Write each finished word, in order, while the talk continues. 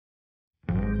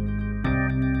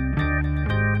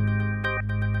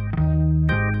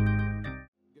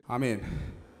አሜን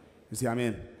እስቲ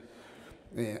አሜን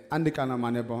አንድ ቃና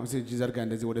ማነባው እስቲ እጅ ዘርጋ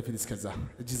እንደዚህ ወደፊት እስከዛ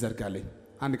እጅ ዘርጋለኝ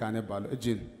አንድ ቃና ባለው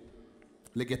እጅን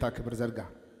ለጌታ ክብር ዘርጋ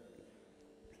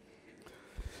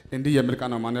እንዲህ የሚል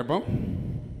ቃና ማነባው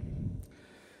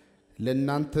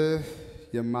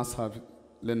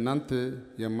ለእናንተ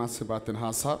የማስባትን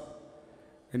ሐሳብ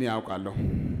እኔ ያውቃለሁ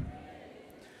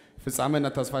ፍጻሜና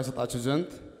ተስፋ ይሰጣችሁ ዘንድ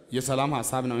የሰላም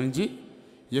ሐሳብ ነው እንጂ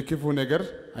የክፉ ነገር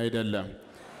አይደለም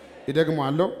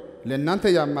ይደግማለሁ ለእናንተ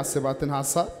የማስባትን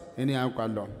ሐሳብ እኔ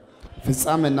ያውቃለሁ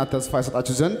ፍጻሜና ተስፋ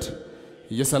ይሰጣችሁ ዘንድ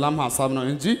የሰላም ሐሳብ ነው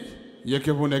እንጂ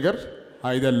የክፉ ነገር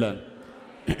አይደለም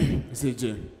ሲጂ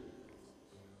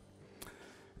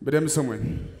በደም ስሙኝ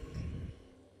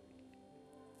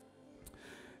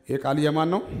የቃል የማን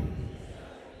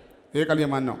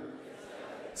ነው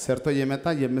ሰርቶ የመጣ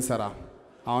የምሰራ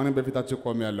አሁንም በፊታችሁ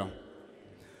ቆሜያለሁ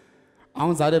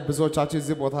አሁን ዛሬ ብዙዎቻችሁ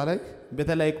እዚህ ቦታ ላይ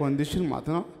በተለያየ ኮንዲሽን ማለት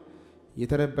ነው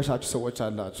የተረበሻችሁ ሰዎች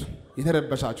አላችሁ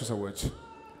የተረበሻችሁ ሰዎች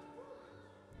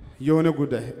የሆነ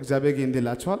ጉዳይ እግዚአብሔር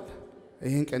እንዲላችኋል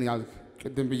ይሄን ቀን ያል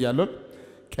ቅድም ብያለሁ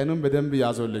ቀኑን በደንብ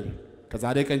ያዞልኝ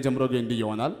ከዛሬ ቀን ጀምሮ እንዲህ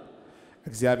ይሆናል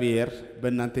እግዚአብሔር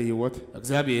በእናንተ ህይወት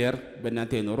እግዚአብሔር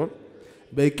በእናንተ ይኖር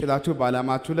በእቅዳችሁ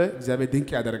ባላማችሁ ላይ እግዚአብሔር ድንቅ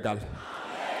ያደርጋል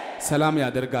ሰላም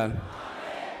ያደርጋል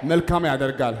መልካም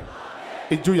ያደርጋል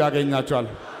እጁ ያገኛችኋል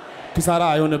ክሳራ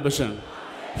አይሆንብሽም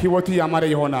ህይወቱ ያማረ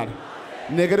ይሆናል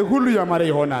ነገር ሁሉ ያማረ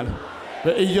ይሆናል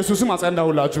በኢየሱስም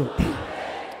አጸናሁላችሁ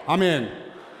አሜን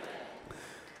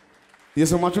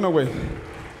የሰማችሁ ነው ወይ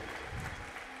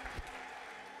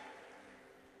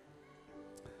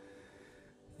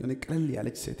የኔ ቀለል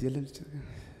ያለች ሴት የለም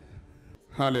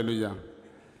ሃሌሉያ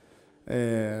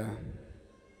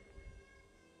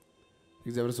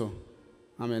እግዚአብሔር ሰው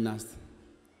አሜን ናስት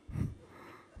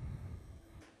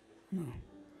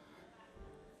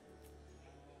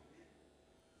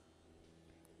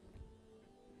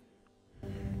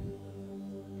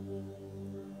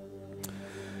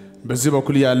በዚህ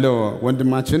በኩል ያለው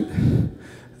ወንድማችን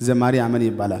ዘማሪ አመን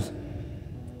ይባላል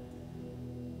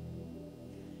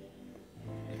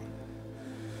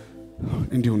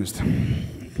እንዲሁንስ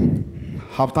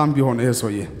ሀብታም ቢሆን ይሄ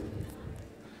ሰውዬ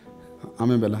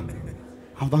አሜን በላ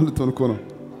ሀብታም ልትሆን እኮ ነው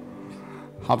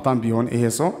ሀብታም ቢሆን ይሄ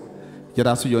ሰው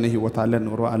የራሱ የሆነ ህይወት አለ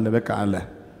ኑሮ አለ በቃ አለ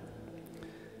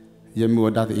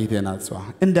የሚወዳት እህቴ ናት ሰው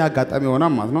እንደ አጋጣሚ ሆና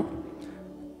ማለት ነው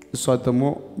እሷ ደግሞ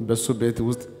በሱ ቤት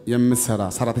ውስጥ የምትሰራ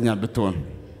ሰራተኛ ብትሆን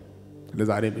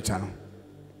ለዛሬ ብቻ ነው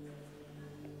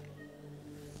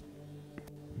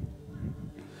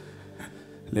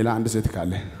ሌላ አንድ ሴት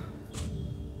ካለ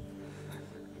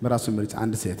በራሱ ምርጫ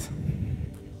አንድ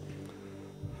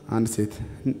ሴት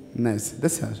ናይስ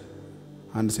ደስ ያለ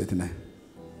አንድ ሴት ነህ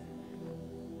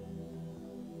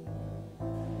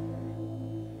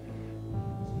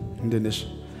እንደነሽ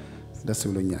ደስ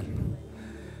ብሎኛል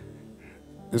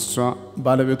እሷ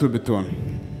ባለቤቱ ብትሆን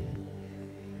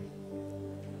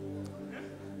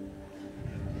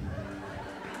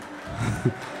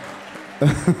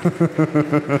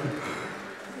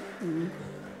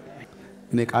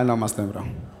እኔ ቃል ነው ማስተምረው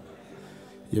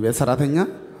የቤት ሰራተኛ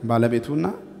ባለቤቱና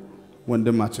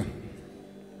ወንድማችን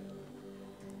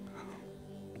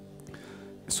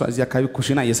እሷ እዚህ አካባቢ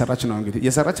ኩሽና እየሰራች ነው እንግዲህ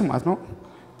እየሰራች ማለት ነው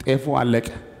ጤፉ አለቀ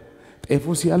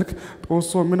ጤፉ ሲያልቅ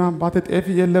ጦሶ ምን አባቴ ጤፍ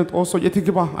የለም ጦሶ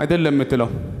የትግባ አይደለም የምትለው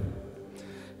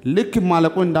ልክ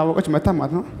ማለቁ እንዳወቀች መታ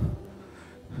ማለት ነው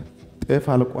ጤፍ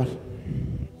አልቋል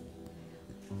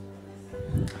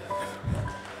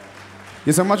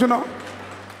የሰማችሁ ነው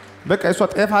በቃ እሷ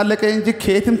ጤፍ አለቀ እንጂ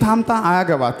ከየትም ታምጣ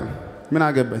አያገባትም ምን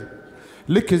አገባኝ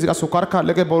ልክ እዚህ ጋር ሱካር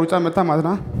ካለቀ በሩጫ መታ ማለት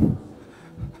ነው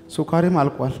ሱካሪም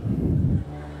አልቋል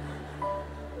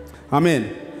አሜን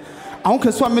አሁን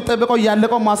ከሷ የሚጠበቀው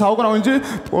ያለቀው ማሳወቅ ነው እንጂ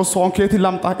ጦሶን ከየት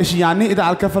ላምጣ እሺ ያኔ እዳ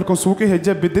አልከፈልኩም ሱቅ ሄጄ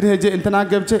ብድር ሄጄ እንትና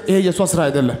ገብቼ ይሄ የሷ ስራ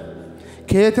አይደለም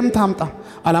ከየትም ታምጣ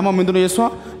አላማው ምንድነው የሷ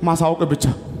ማሳወቅ ብቻ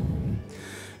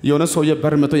የሆነ ሰው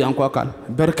የበር መቶ ያንኳካል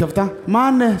በር ከፍታ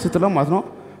ማን ስትለው ማለት ነው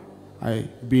አይ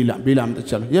ቢላ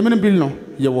አምጥቻለሁ የምን ቢል ነው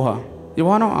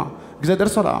የውሃ ነው ግዜ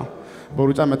ደርሷል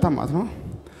በሩጫ መታ ማለት ነው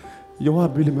የውሃ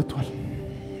ቢል መጥቷል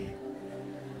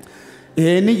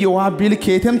ይሄን የውሃ ቢል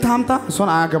ከየትም ታምጣ እሷን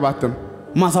አያገባትም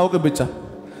ማሳወቅ ብቻ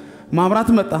ማብራት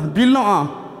መጣ ቢል ነው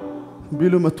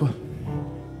ቢሉ መጥቷል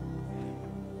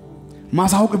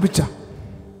ማሳወቅ ብቻ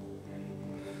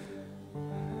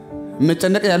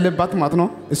መጨነቅ ያለባት ማለት ነው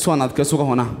እሷ ናት ከሱ ጋር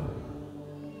ሆና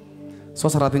እሷ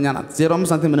ሰራተኛ ናት 05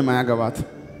 ሳንቲም ምንም አያገባት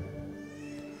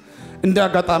እንደ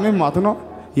አጋጣሚ ማለት ነው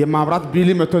የማብራት ቢል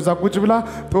መጥቶ እዛ ቁጭ ብላ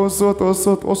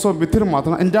ጦሶ ብትል ማለት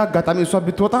ነው እንደ አጋጣሚ እሷ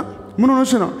ብትወጣ ምን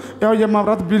ሆነሽ ነው ያው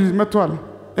የማብራት ቢል መጥቷል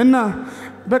እና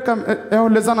በቃ ያው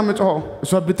ለዛ ነው መጮህ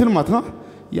እሷ ብትል ማለት ነው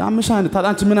ያምሻን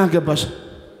ታዳንቺ ምን አገባሽ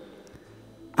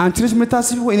አንቺ ልጅ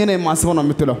የምታስቢው እኔ ነኝ የማስበው ነው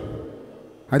የምትለው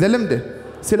አይደለም እንዴ?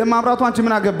 ስለማብራቱ አንቺ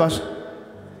ምን አገባሽ?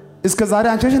 እስከ ዛሬ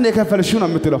አንቺ ነሽ የከፈልሽው ነው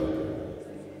የምትለው።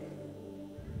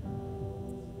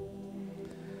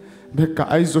 በቃ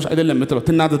አይዞሽ አይደለም የምትለው፣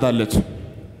 ትናደዳለች።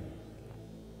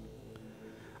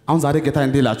 አሁን ዛሬ ጌታ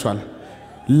እንዲህ ይላችኋል፣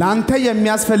 ላንተ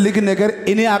የሚያስፈልግ ነገር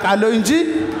እኔ አውቃለሁ እንጂ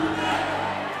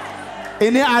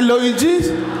እኔ አለው እንጂ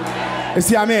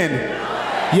እስቲ አሜን።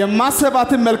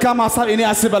 የማሰባትን መልካም ሐሳብ እኔ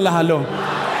አስበልሃለሁ።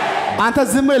 አንተ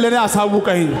ዝም ብለህ ለኔ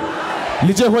አሳውቀኝ።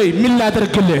 ልጄ ሆይ ምን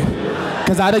ላድርግልህ?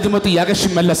 ከዛሬ ጀምሮ ጥያቄሽ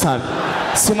ይመለሳል፣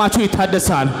 ስማችሁ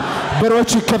ይታደሳል፣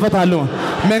 በሮች ይከፈታሉ፣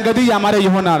 መንገድ ያማረ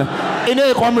ይሆናል። እኔ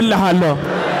እቆምልሃለሁ።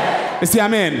 እስቲ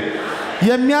አሜን።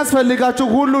 የሚያስፈልጋችሁ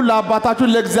ሁሉ ለአባታችሁ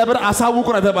ለእግዚአብሔር አሳውቁ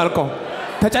ነው ተባልከው።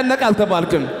 ተጨነቅ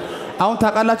አልተባልክም። አሁን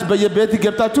ታውቃላችሁ በየቤት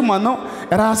ገብታችሁ ማን ነው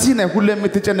ራሲ ነው ሁሉ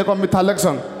የምትጨነቀው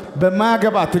የምታለቅሰው።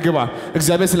 በማያገባ ትግባ።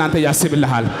 እግዚአብሔር ስላንተ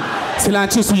ያስብልሃል።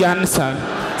 ስላንቺ እሱ ያንሳል፣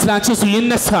 ስላንቺ እሱ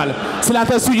ይነሳል፣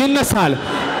 ስላንተ እሱ ይነሳል።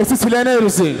 እስቲ ስለኔ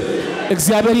ርሲ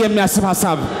እግዚአብሔር የሚያስብ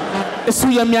ሐሳብ እሱ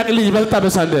የሚያቅል ይበልጣ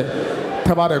በሳንደ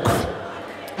ተባረኩ።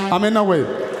 አሜን ነው ወይ?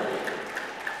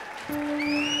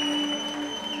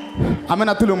 አሜን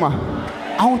አትሉማ?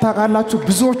 አሁን ታውቃላችሁ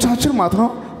ብዙዎቻችን ማለት ነው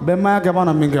በማያገባ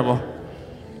ነው የምንገባው።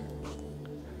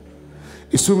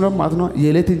 እሱም ነው ማለት ነው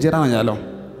የሌት እንጀራ ነው ያለው።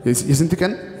 የስንት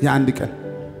ቀን? የአንድ ቀን።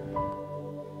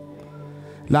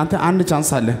 ላንተ አንድ ቻንስ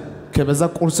አለ። ከበዛ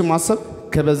ቁርስ ማሰብ፣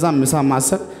 ከበዛ ምሳ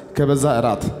ማሰብ፣ ከበዛ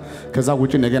እራት። ከዛ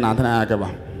ውጪ ነገን አንተን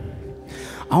አያገባም።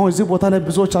 አሁን እዚህ ቦታ ላይ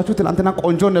ብዙዎቻችሁ ትላንትና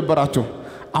ቆንጆ ነበራችሁ።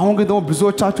 አሁን ግን ደግሞ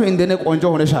ብዙዎቻችሁ እንደኔ ቆንጆ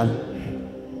ሆነሻል።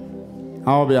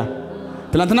 አዎ ቢያ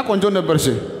ትላንትና ቆንጆ ነበርሽ፣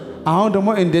 አሁን ደግሞ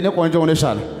እንደኔ ቆንጆ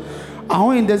ሆነሻል።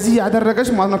 አሁን እንደዚህ ያደረገች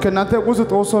ማለት ነው ከናንተ ቁርስ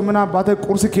ተወሶ ምን አባቴ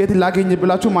ቁርስ ከየት ላገኝ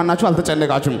ብላችሁ ማናችሁ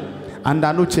አልተጨነቃችሁም።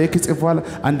 አንዳንዱ ቼክ ጽፏል፣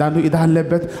 አንዳንዱ ዕዳ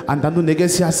አለበት፣ አንዳንዱ ነገ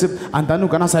ሲያስብ፣ አንዳንዱ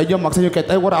ገና ሳይጀምር ማክሰኞ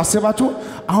ቀጣይ ወር አስባችሁ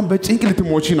አሁን በጭንቅ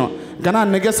ልትሞቺ ነው። ገና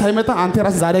ነገ ሳይመጣ አንተ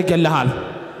ራስ ዛሬ ገለሃል።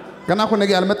 ገና እኮ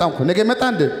ነገ አልመጣም እኮ። ነገ መጣ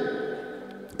እንዴ?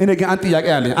 እኔ ግን አንድ ጥያቄ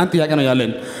አለኝ። አንድ ጥያቄ ነው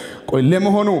ያለኝ። ቆይ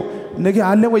ለመሆኑ ነገ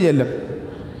አለ ወይ የለም?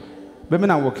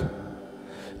 በምን አወቅ?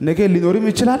 ነገ ሊኖርም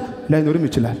ይችላል ላይኖርም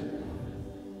ይችላል።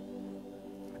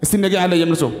 እስቲ ነገ አለ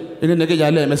የሚል ሰው እኔ ነገ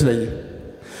ያለ አይመስለኝም።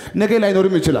 ነገ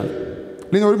ላይኖርም ይችላል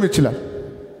ሊኖርም ይችላል።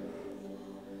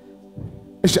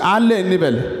 እሺ አለ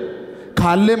እንበል።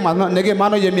 ካለ ማለት ነገ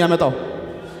ማን ነው የሚያመጣው?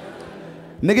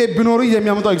 ነገ ቢኖር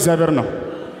የሚያመጣው እግዚአብሔር ነው።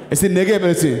 እስቲ ነገ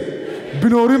በልሲ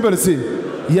ቢኖርም በልሲ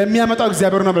የሚያመጣው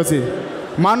እግዚአብሔር ነው። በልሲ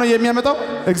ማን ነው የሚያመጣው?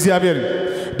 እግዚአብሔር።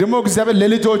 ደግሞ እግዚአብሔር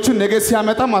ለልጆቹ ነገ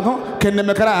ሲያመጣ ማለት ነው ከነ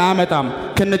መከራ አያመጣም፣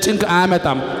 ከነ ጭንቅ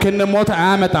አያመጣም፣ ከነ ሞት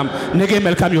አያመጣም። ነገ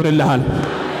መልካም ይሆንልሃል፣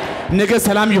 ነገ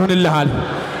ሰላም ይሆንልሃል።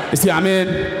 እስቲ አሜን።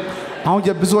 አሁን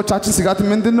የብዙዎቻችን ስጋት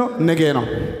ምንድነው? ነገ ነው።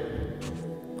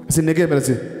 እስቲ ነገ በለዚ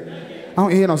አሁን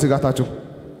ይሄ ነው ስጋታችሁ።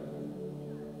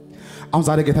 አሁን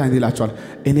ዛሬ ጌታ እንዲህ ይላችኋል፣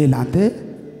 እኔ ላንተ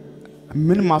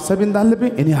ምን ማሰብ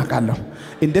እንዳለብኝ እኔ አውቃለሁ፣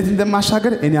 እንዴት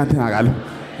እንደማሻገር እኔ አንተን አውቃለሁ።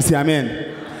 እስቲ አሜን።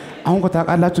 አሁን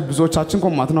ታውቃላችሁ ብዙዎቻችን እኮ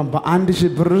ማለት ነው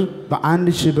በ1000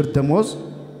 ብር ደሞዝ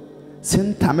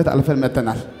ስንት ዓመት አልፈን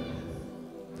መተናል።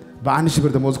 በ1000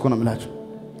 ብር ደሞዝ እኮ ነው የምላችሁ።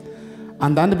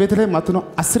 አንዳንድ ቤት ላይ ማለት ነው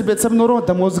 10 ቤተሰብ ኖሮ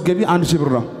ደሞዝ ገቢ 1000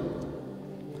 ብር ነው።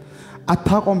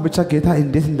 አታቆም ብቻ ጌታ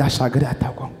እንዴት እንዳሻገረ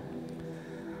አታቆም።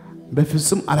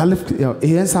 በፍጹም አላልፍ። ያው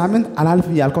ይሄን ሳምንት አላልፍ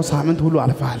ያልከው ሳምንት ሁሉ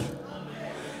አልፈሃል።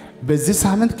 በዚህ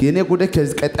ሳምንት የኔ ጉዳይ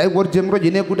ከቀጣይ ወር ጀምሮ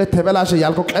የኔ ጉዳይ ተበላሸ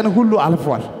ያልከው ቀን ሁሉ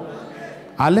አልፏል።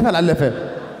 አለፈ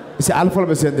እሺ አልፏል።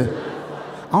 በሰንደ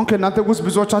አሁን ከእናንተ ውስጥ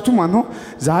ብዙዎቻችሁ ማለት ነው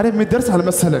ዛሬ የሚደርስ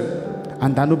አልመሰለን።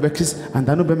 አንዳንዱ በክስ፣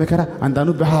 አንዳንዱ በመከራ፣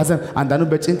 አንዳንዱ በሐዘን፣ አንዳንዱ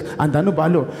በጭንቅ፣ አንዳንዱ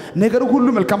ባለው ነገር ሁሉ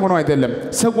መልካም ሆኖ አይደለም።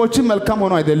 ሰዎችም መልካም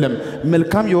ሆኖ አይደለም።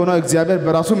 መልካም የሆነው እግዚአብሔር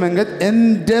በራሱ መንገድ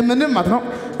እንደምንም ማለት ነው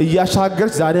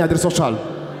እያሻገረች ዛሬ ያድርሶሻል።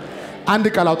 አንድ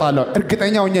ቃል አውጣለሁ፣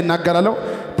 እርግጠኛ ሆኜ እናገራለሁ።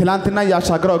 ትላንትና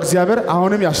ያሻገረው እግዚአብሔር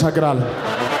አሁንም ያሻግራል።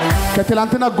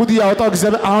 ከትላንትና ጉድ ያወጣው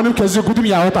እግዚአብሔር አሁንም ከዚህ ጉድም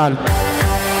ያወጣል።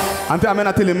 አንተ አሜን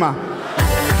አትልማ?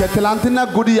 ከትላንትና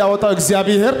ጉድ ያወጣው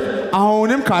እግዚአብሔር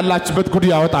አሁንም ካላችሁበት ጉድ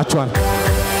ያወጣችኋል፣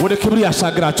 ወደ ክብር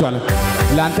ያሻግራችኋል።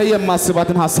 ላንተ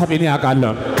የማስባትን ሐሳብ እኔ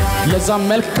አውቃለሁ። ለዛ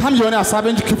መልካም የሆነ ሐሳብ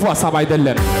እንጂ ክፉ ሐሳብ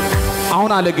አይደለም።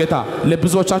 አሁን አለ ጌታ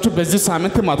ለብዙዎቻችሁ በዚህ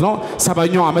ሳምንት ማለት ነው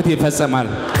 7ኛው ዓመት ይፈጸማል።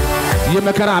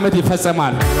 የመከራ ዓመት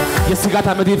ይፈጸማል። የስጋት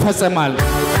ዓመት ይፈጸማል።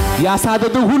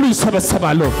 ያሳደዱ ሁሉ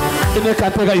ይሰበሰባሉ። እኔ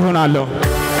ካንተ ጋር ይሆናለሁ።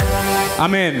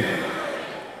 አሜን።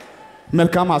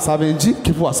 መልካም ሐሳብ እንጂ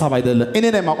ክፉ ሐሳብ አይደለም። እኔ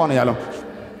ነኝ የማውቀው ነው ያለው።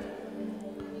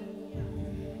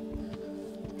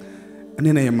 እኔ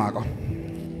ነኝ የማውቀው።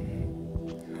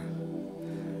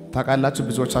 ታውቃላችሁ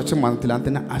ብዙዎቻችን ማለት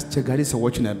ትላንትና አስቸጋሪ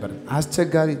ሰዎች ነበር።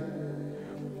 አስቸጋሪ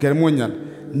ገርሞኛል።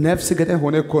 ነፍስ ገዳይ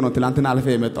ሆነ እኮ ነው ትላንትና አልፈ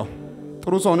የመጣው።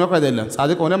 ጥሩ ሰው ሆነም አይደለም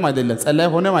ጻድቅ ሆነም አይደለም ጸላይ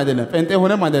ሆነም አይደለም ጴንጤ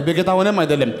ሆነም አይደለም በጌታ ሆነም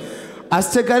አይደለም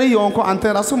አስቸጋሪ የሆንኩ አንተ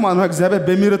ራሱ ማነው እግዚአብሔር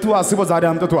በሚረቱ አስቦ ዛሬ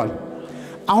አምጥቷል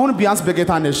አሁን ቢያንስ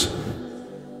በጌታ ነሽ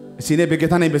ሲኔ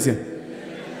በጌታ ነኝ በዚህ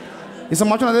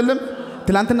የሰማችሁ አይደለም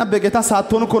ትላንትና በጌታ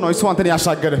ሳትሆን እኮ ነው እሱ አንተን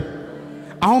ያሻገረህ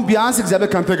አሁን ቢያንስ እግዚአብሔር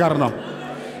ካንተ ጋር ነው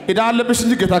እዳ አለብሽ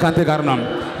እንጂ ጌታ ካንተ ጋር ነው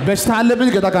በሽታ አለብሽ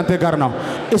ጌታ ካንተ ጋር ነው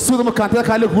እሱ ደግሞ ካንተ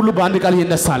ካለ ሁሉ በአንድ ቃል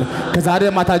ይነሳል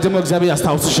ከዛሬ ማታ ጀምሮ እግዚአብሔር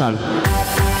ያስታውስሻል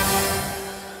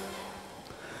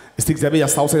እስቲ እግዚአብሔር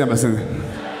ያስታውሰኝ መስል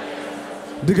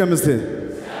ድገም እስቲ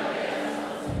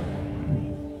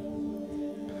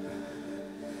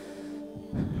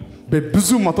በብዙ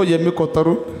መቶ የሚቆጠሩ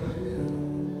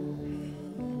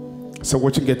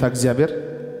ሰዎችን ጌታ እግዚአብሔር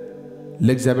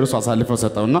ለእግዚአብሔር ሰው አሳልፈው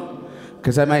ሰጠውና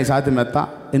ከሰማይ እሳት መጣ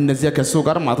እነዚያ ከሱ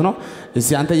ጋር ማለት ነው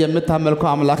እዚህ አንተ የምታመልከው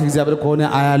አምላክ እግዚአብሔር ከሆነ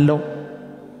አያለው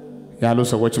ያሉ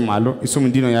ሰዎችም አሉ እሱም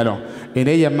እንዲህ ነው ያለው እኔ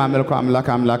የማመልከው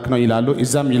አምላክ ነው ይላሉ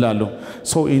እዛም ይላሉ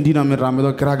ሰው እንዲህ ነው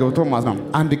የሚራመደው ግራ ገብቶ ማለት ነው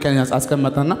አንድ ቀን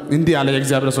ያስቀመጠና እንዲህ አለ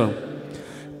የእግዚአብሔር ሰው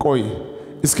ቆይ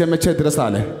እስከ መቼ ድረስ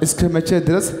አለ እስከ መቼ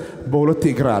ድረስ በሁለት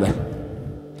እግር አለ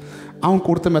አሁን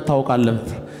ቁርጥ መታወቅ አለበት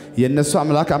የነሱ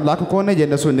አምላክ ከሆነ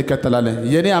የነሱ እንከተላለን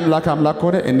የኔ አምላክ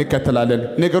ከሆነ እንከተላለን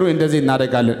ነገሩ እንደዚህ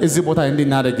እናደርጋለን እዚህ ቦታ እንዲህ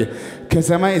እናደርግ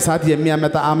ከሰማይ እሳት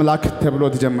የሚያመጣ አምላክ ተብሎ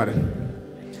ተጀመረ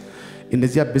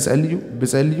እነዚያ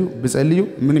ብጸልዩ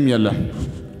ምንም የለም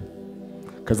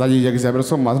ከዛ የእግዚአብሔር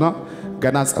ሰው ማለት ነው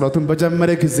ገና ጸሎቱን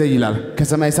በጀመረ ጊዜ ይላል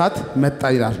ከሰማይ እሳት መጣ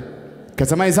ይላል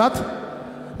ከሰማይ እሳት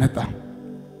መጣ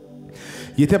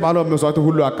የተባለው መስዋዕት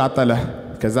ሁሉ አቃጠለ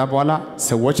ከዛ በኋላ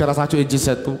ሰዎች ራሳቸው እጅ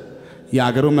ሰጡ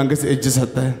የአገሩ መንግስት እጅ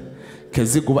ሰጠ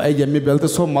ከዚህ ጉባኤ የሚበልጥ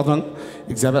ሰው ማለት ነው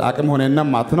እግዚአብሔር አቅም ሆነና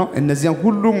ማለት ነው እነዚያን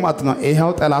ሁሉ ማለት ነው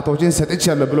ይሄው ጠላቶችን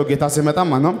ሰጥቻለሁ ብሎ ጌታ ሲመጣ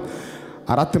ማለት ነው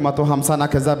 450 እና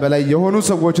ከዛ በላይ የሆኑ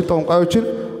ሰዎችን ጠንቋዮችን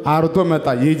አርዶ መጣ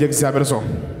ይህ የእግዚአብሔር ሰው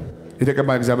የተቀባ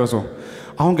እግዚአብሔር ሰው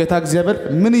አሁን ጌታ እግዚአብሔር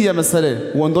ምን እየመሰለ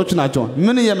ወንዶች ናቸው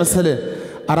ምን እየመሰለ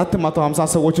 450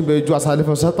 ሰዎችን በእጁ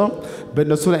አሳልፈው ሰጠው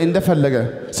በእነሱ ላይ እንደፈለገ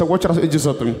ሰዎች ራሱ እጅ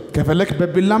ሰጡ ከፈለክ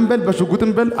በቢላም በል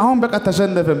በሽጉጥም በል አሁን በቃ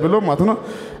ተሸነፈን ብሎ ማለት ነው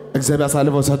እግዚአብሔር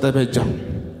አሳልፈው ሰጠ በእጁ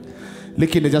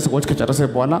ልክ እነዚያ ሰዎች ከጨረሰ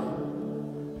በኋላ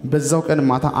በዛው ቀን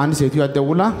ማታ አንድ ሴት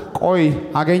ደውላ ቆይ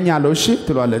አገኛለሁ እሺ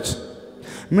ትሏለች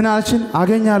ምን አልሽን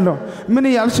አገኛለሁ ምን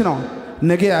ያልሽ ነው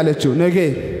ነገ ያለችው ነገ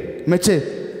መቼ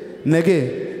ነገ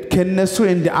ከነሱ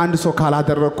እንደ አንድ ሰው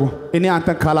ካላደረኩ እኔ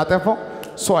አንተን ካላጠፋው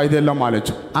ሰው አይደለም አለች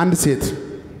አንድ ሴት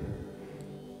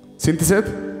ስንት ሴት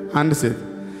አንድ ሴት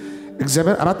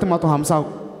እግዚአብሔር 450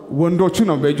 ወንዶችን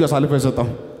ነው በእጁ አሳልፎ የሰጠው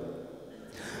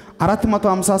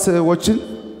 450 ሰዎችን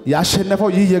ያሸነፈው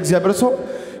ይህ የእግዚአብሔር ሰው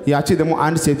ያቺ ደግሞ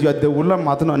አንድ ሴት ደውላ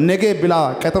ማለት ነው ነገ ብላ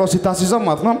ቀጠሮ ሲታስይዘው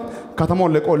ማለት ነው ከተማው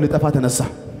ለቆ ሊጠፋ ተነሳ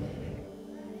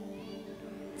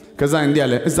ከዛ እንዲህ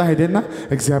አለ እዛ ሄደና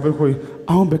እግዚአብሔር ሆይ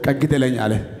አሁን በቃ ግደለኝ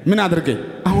አለ ምን አድርገኝ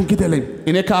አሁን ግደለኝ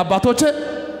እኔ ከአባቶቼ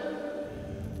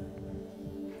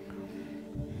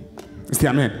እስቲ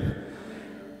አሜን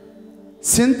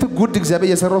ስንት ጉድ እግዚአብሔር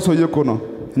የሰራው ሰው እኮ ነው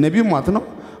ነብዩ ማለት ነው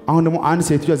አሁን ደግሞ አንድ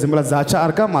ሴት ዝም ብላ ዛቻ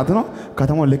አርጋ ማለት ነው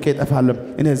ከተማው ለቄ ይጠፋል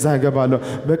እኔ እዛ እገባለሁ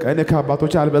በቃ እኔ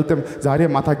ከአባቶቼ አልበልጥም ዛሬ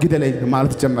ማታ ግደለኝ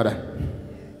ማለት ጀመረ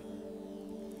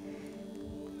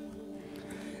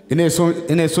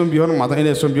እኔ እሱም ቢሆን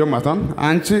ማለት ነው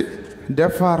አንቺ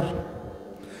ደፋር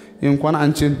እንኳን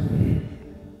አንቺን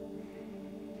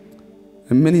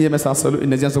ምን የመሳሰሉ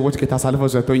እነዚያን ሰዎች ከታሳልፈው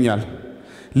ሰጥቶኛል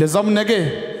ለዛም ነገ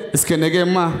እስከ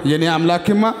ነገማ የኔ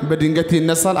አምላክማ በድንገት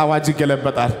ይነሳል አዋጅ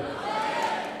ይገለበጣል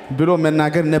ብሎ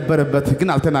መናገር ነበረበት ግን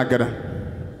አልተናገረም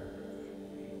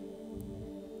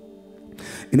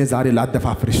እኔ ዛሬ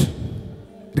ላደፋፍርሽ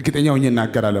እርግጠኛ ሆኜ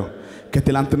እናገራለሁ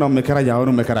ከትላንትናው መከራ ያሁኑ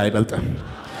መከራ አይበልጥም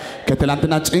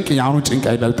ከትላንትና ጭንቅ ያሁኑ ጭንቅ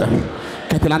አይበልጥም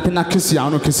ከትላንትና ክስ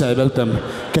ያሁኑ ክስ አይበልጥም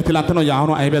ከትላንትናው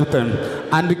ያሁኑ አይበልጥም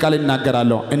አንድ ቃል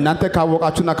እናገራለሁ እናንተ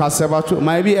ካወቃችሁና ካሰባችሁ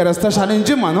ማይቢ ረስተሻል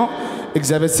እንጂ ማነው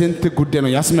እግዚአብሔር ስንት ጉዳይ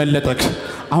ነው ያስመለጠክ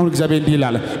አሁን እግዚአብሔር እንዲህ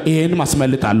ይላል ይሄን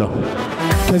ማስመልጣለሁ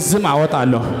ከዚህም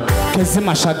አወጣለሁ ከዚህም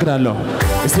አሻግራለሁ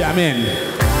እስቲ አሜን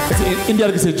እስቲ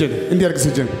እንዲያርግ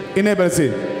ሲጀን እኔ በልሴ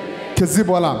ከዚህ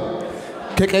በኋላ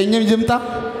ከቀኝም ይምጣ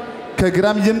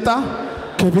ከግራም ይምጣ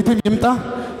ከፊትም ይምጣ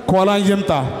ከኋላም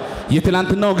ይምጣ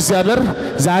የትላንትናው እግዚአብሔር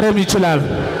ዛሬም ይችላል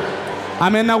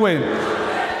አሜን ነው ወይ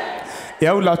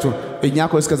ያውላችሁ እኛ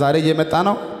እኮ እስከ ዛሬ እየመጣ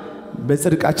ነው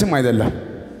በጽድቃችን አይደለም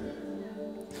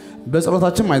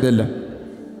በጸሎታችን አይደለም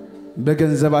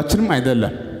በገንዘባችንም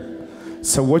አይደለም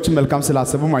ሰዎች መልካም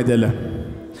ስላሰቡም አይደለም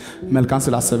መልካም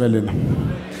ስላሰበልን ነው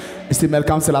እስቲ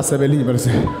መልካም ስላሰበልኝ በርስ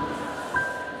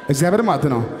እግዚአብሔር ማለት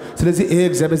ነው ስለዚህ ይሄ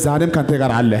እግዚአብሔር ዛሬም ካንተ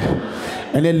ጋር አለ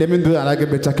እኔ ለምን አላገ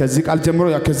ብቻ ከዚህ ቃል ጀምሮ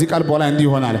ከዚህ ቃል በኋላ እንዲህ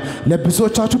ይሆናል።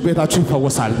 ለብዙዎቻችሁ ቤታችሁ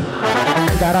ይፈወሳል፣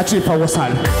 ዳራችሁ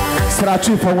ይፈወሳል፣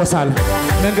 ስራችሁ ይፈወሳል፣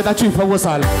 መንገዳችሁ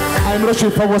ይፈወሳል፣ አይምሮችሁ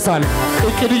ይፈወሳል፣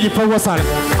 እቅድ ይፈወሳል፣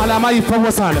 ዓላማ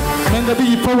ይፈወሳል፣ መንገድ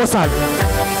ይፈወሳል።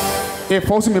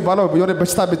 ፈውስ የሚባለው የሆነ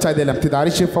በሽታ ብቻ አይደለም።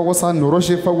 ትዳርሽ ይፈወሳል፣ ኑሮሽ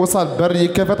ይፈወሳል፣ በር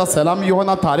ይከፈታል፣ ሰላም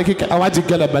ይሆናል፣ ታሪክ አዋጅ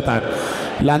ይገለበጣል።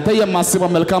 ላንተ የማስበው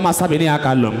መልካም ሐሳብ እኔ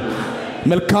አውቃለሁ።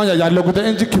 መልካም ያለው ጉዳይ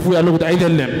እንጂ ክፉ ያለው ጉዳይ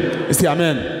አይደለም። እስቲ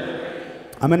አሜን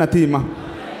አሜን አትይማ።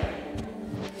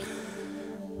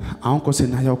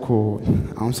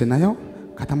 አሁን ስናየው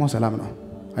ከተማው ሰላም ነው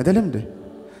አይደለም እንዴ?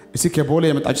 እስቲ ከቦሌ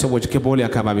የመጣችሁ ሰዎች ከቦሌ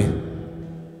አካባቢ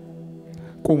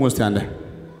ቁሙ እስቲ አንዴ።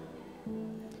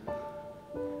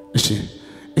 እሺ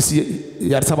እስቲ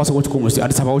የአዲስ አበባ ሰዎች ቁሙ እስቲ።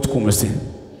 አዲስ አበባዎች ቁሙ እስቲ።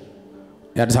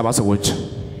 የአዲስ አበባ ሰዎች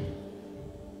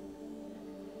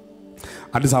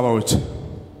አዲስ አበባዎች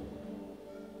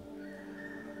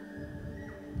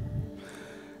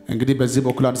እንግዲህ በዚህ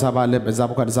በኩል አዲስ አበባ አለ፣ በዛ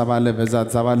በኩል አዲስ አበባ አለ፣ በዛ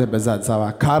አዲስ አበባ አለ፣ በዛ አዲስ አበባ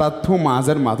ከአራቱ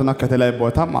ማዕዘን ማለት ነው ከተለያየ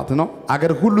ቦታ ማለት ነው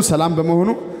አገር ሁሉ ሰላም በመሆኑ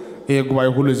ይሄ ጉባኤ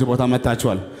ሁሉ እዚህ ቦታ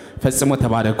መጣችኋል። ፈጽሞ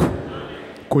ተባረኩ።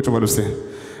 ቁጭ በሉ እስቲ።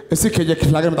 እስቲ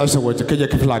ከየክፍለ ሀገር መጣችሁ ሰዎች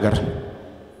ከየክፍለ ሀገር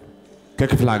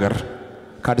ከክፍለ ሀገር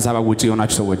ከአዲስ አበባ ውጪ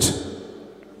የሆናችሁ ሰዎች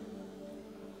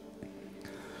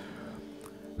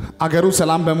አገሩ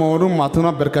ሰላም በመሆኑ ማለት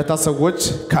ነው በርካታ ሰዎች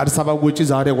ከአዲስ አበባ ውጪ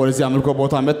ዛሬ ወደዚህ አምልኮ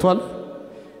ቦታ መጥተዋል።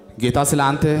 ጌታ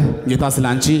ስላንተ ጌታ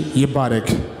ስላንቺ ይባረክ።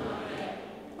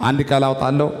 አንድ ቃል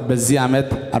አውጣለሁ። በዚህ ዓመት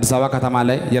አዲስ አበባ ከተማ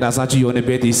ላይ የራሳችሁ የሆነ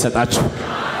ቤት ይሰጣችሁ።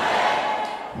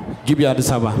 ግቢ አዲስ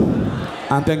አበባ፣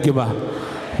 አንተን ግባ፣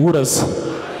 ውረስ፣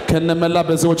 ከነመላ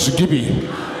በሰዎች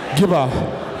ግባ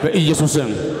በኢየሱስ ስም።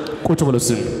 ቁጭ ብሎ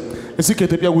ስም። እስቲ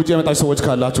ከኢትዮጵያ ውጪ የመጣችሁ ሰዎች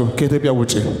ካላችሁ ከኢትዮጵያ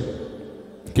ውጪ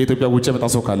የመጣ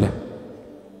ሰው ካለ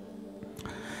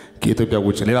ከኢትዮጵያ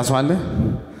ውጪ ሌላ ሰው አለ?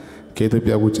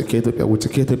 ከኢትዮጵያ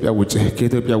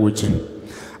ውጪ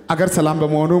አገር ሰላም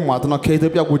በመሆኑ ማለት ነው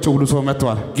ከኢትዮጵያ ውጪ ሁሉ ሰው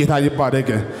መጥቷል። ጌታ ይባረክ።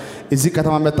 እዚህ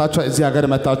ከተማ መጣችኋል፣ እዚህ ሀገር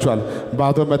መጣችኋል።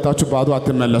 ባዶ መጣችሁ ባዶ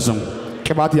አትመለሱም።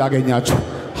 ቅባት ያገኛችሁ፣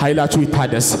 ኃይላችሁ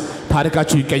ይታደስ፣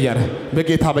 ታሪካችሁ ይቀየር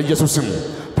በጌታ በኢየሱስ ስም።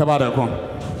 ተባረኩ።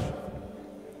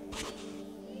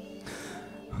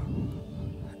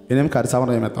 እኔም ከአዲስ አበባ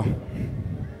ነው የመጣው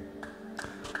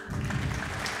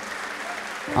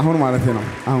አሁን ማለት ነው።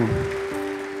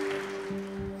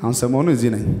 አሁን ሰሞኑ እዚህ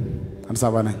ነኝ፣ አዲስ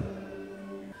አበባ ነኝ።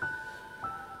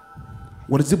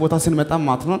 ወደዚህ ቦታ ስንመጣ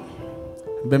ማለት ነው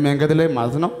በመንገድ ላይ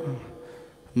ማለት ነው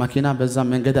መኪና በዛ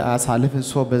መንገድ አሳልፈን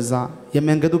ሰው በዛ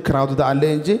የመንገዱ ክራውድ አለ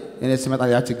እንጂ እኔ ስመጣ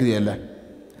ያ ችግር የለም።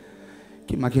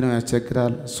 መኪናው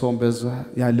ያስቸግራል፣ ሰው በዛ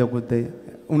ያለው ጉዳይ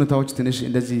ሁኔታዎች ትንሽ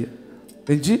እንደዚህ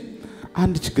እንጂ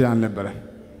አንድ ችግር አልነበረም።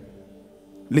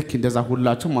 ልክ እንደዛ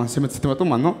ሁላችሁ ማንሰመት ስትመጡ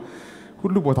ማለት ነው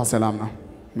ሁሉ ቦታ ሰላም ነው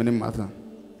ምንም ማለት ነው።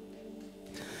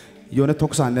 የሆነ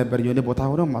ቶክስ አልነበር የሆነ ቦታ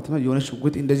ሆኖ ማለት ነው የሆነ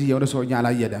ሽጉጥ እንደዚህ የሆነ ሰውኛ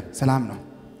አላየለም። ሰላም ነው።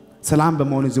 ሰላም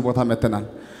በመሆኑ እዚህ ቦታ መተናል።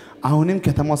 አሁንም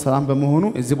ከተማው ሰላም በመሆኑ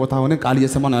እዚህ ቦታ ሆነን ቃል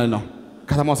እየሰማን ነው።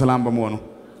 ከተማው ሰላም በመሆኑ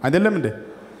አይደለም እንዴ?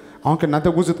 አሁን ከእናንተ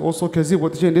ጉዝ ተወሶ ከዚህ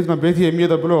ወጥቼ እንዴት ነው ቤት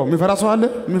የሚሄደው ብሎ የሚፈራ ሰው አለ?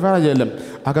 የሚፈራ የለም።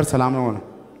 አገር ሰላም ነው።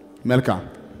 መልካም።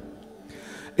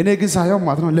 እኔ ግን ሳየው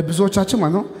ማለት ነው ለብዙዎቻችን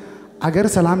ማለት ነው አገር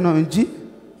ሰላም ነው እንጂ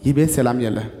የቤት ሰላም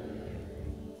የለም።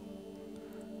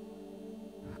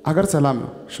 አገር ሰላም ነው።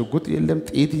 ሽጉጥ የለም፣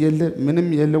 ጥይት የለም፣ ምንም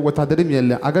የለም፣ ወታደርም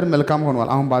የለም። አገር መልካም ሆኗል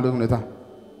አሁን ባለው ሁኔታ።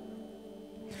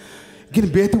 ግን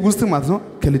ቤት ውስጥ ማለት ነው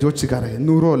ከልጆች ጋር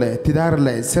ኑሮ ላይ ትዳር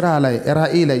ላይ ስራ ላይ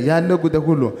ራእይ ላይ ያለው ጉዳይ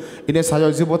ሁሉ እኔ ሳየው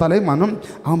እዚህ ቦታ ላይ ማለት ነው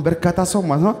አሁን በርካታ ሰው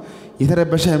ማለት ነው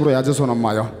የተረበሸ አእምሮ ያዘ ሰው ነው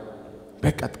የማየው።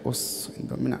 በቃ ጦስ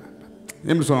እንደምን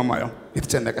የሚል ሰው ነው የማየው።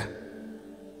 የተጨነቀ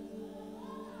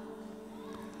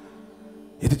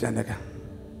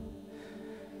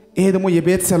ይሄ ደግሞ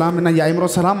የቤት ሰላምና የአእምሮ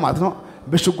ሰላም ማለት ነው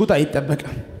በሽጉጥ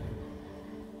አይጠበቅም፣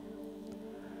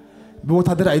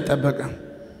 በወታደር አይጠበቅም፣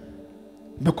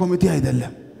 በኮሚቴ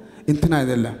አይደለም፣ እንትን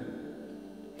አይደለም።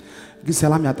 ግን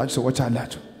ሰላም ያጣችሁ ሰዎች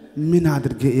አላችሁ። ምን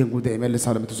አድርጌ ይሄን ጉዳይ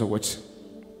መልሳለሁ የምትሉ ሰዎች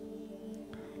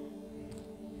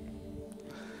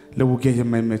ለውጊያ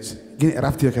የማይመች ግን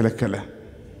እረፍት የከለከለ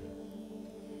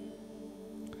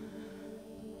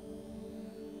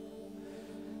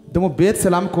ደግሞ ቤት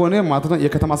ሰላም ከሆነ ማለት ነው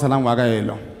የከተማ ሰላም ዋጋ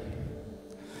የለው።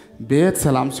 ቤት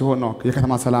ሰላም ሲሆን ነው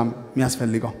የከተማ ሰላም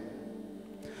የሚያስፈልገው።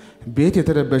 ቤት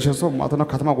የተረበሸ ሰው ማለት ነው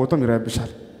ከተማ ወጥቶም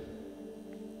ይረብሻል።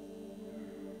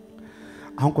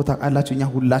 አሁን ታውቃላችሁ እኛ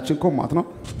ሁላችን እኮ ማለት ነው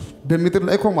በምድር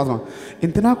ላይ እኮ ማለት ነው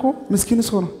እንትና እኮ ምስኪን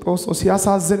ሰው ነው ጦሶ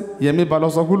ሲያሳዝን የሚባለው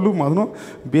ሰው ሁሉ ማለት ነው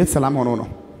ቤት ሰላም ሆኖ ነው፣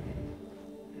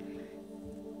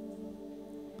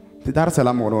 ትዳር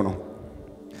ሰላም ሆኖ ነው።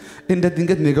 እንደ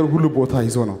ድንገት ነገር ሁሉ ቦታ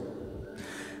ይዞ ነው።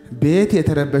 ቤት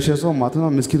የተረበሸ ሰው ማለት ነው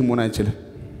ምስኪን መሆን አይችልም።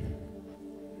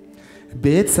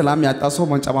 ቤት ሰላም ያጣ ሰው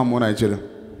መንጫማ መሆን አይችልም።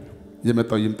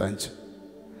 የመጣው ይምጣ እንጂ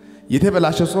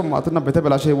የተበላሸ ሰው ማለትና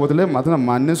በተበላሸ ህይወት ላይ ማለትና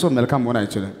ማንንም ሰው መልካም መሆን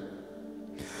አይችልም።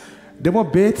 ደግሞ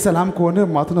ቤት ሰላም ከሆነ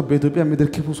ማለትና በኢትዮጵያ ምድር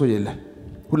ክፉ ሰው የለም።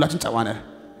 ሁላችን ጨዋ ነን።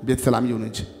 ቤት ሰላም ይሁን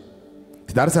እንጂ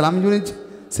ትዳር ሰላም ይሁን እንጂ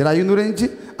ስራ ይኑር እንጂ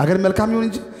አገር መልካም ይሁን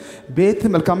እንጂ ቤት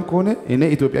መልካም ከሆነ እኔ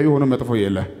ኢትዮጵያዊ ሆኖ መጥፎ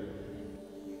የለም።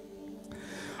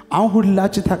 አሁን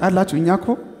ሁላችን ታውቃላችሁ እኛ እኮ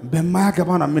በማያገባ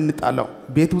ነው የምንጣላው።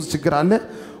 ቤት ውስጥ ችግር አለ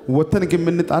ወተን ግን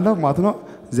የምንጣላው ማለት ነው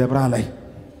ዘብራ ላይ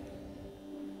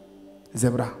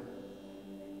ዘብራ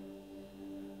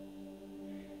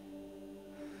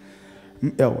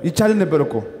ያው ይቻል ነበር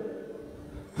እኮ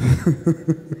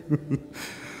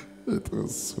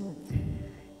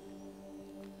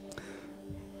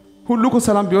ሁሉ እኮ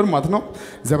ሰላም ቢሆን ማለት ነው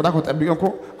ዘብራ እኮ ጠብቀን እኮ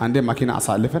አንዴ ማኪና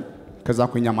አሳልፈን ከዛ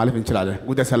እኮ እኛ ማለፍ እንችላለን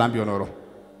ጉዳይ ሰላም ቢሆን ኖሮ።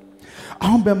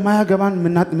 አሁን በማያገባን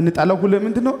የምንጣላው ሁሉ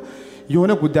ምንድነው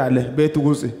የሆነ ጉዳይ አለ ቤት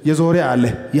ውስጥ የዞረ አለ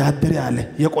ያደረ አለ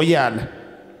የቆየ አለ።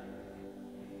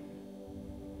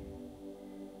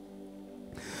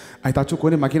 አይታችሁ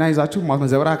ከሆነ ማኪና ይዛችሁ ማለት ነው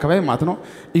ዘብራ አካባቢ ማለት ነው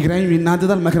እግረኛ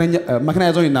ይናደዳል መኪና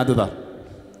ይዞ ይናደዳል።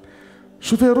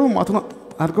 ሹፌሩ ማለት ነው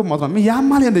አድርጎ ማለት ነው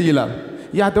ያማል እንደ ይላል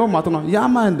ያደው ማለት ነው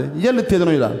ያማል እንደ የልትሄድ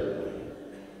ነው ይላል።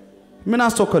 ምን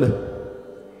አስቸኮለ?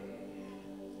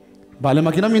 ባለ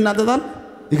ማኪናም ይናደዳል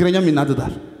እግረኛም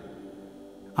ይናደዳል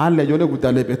አለ የሆነ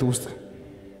ጉዳይ ላይ ቤት ውስጥ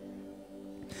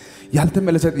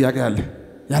ያልተመለሰ ጥያቄ አለ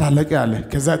ያላለቀ አለ።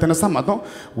 ከዛ የተነሳ ማለት ነው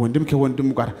ወንድም ከወንድሙ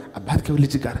ጋር አባት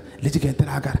ከልጅ ጋር ልጅ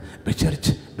ከእንትና ጋር በቸርች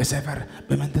በሰፈር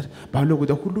በመንደር ባለው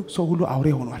ጉዳይ ሁሉ ሰው ሁሉ አውሬ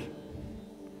ሆኗል።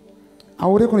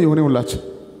 አውሬ ሆነ የሆነ ሁላችን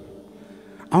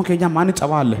አሁን ከኛ ማን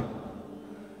ጨዋ አለ?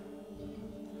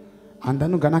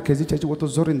 አንዳንዱ ገና ከዚህ ቸርች ወጥቶ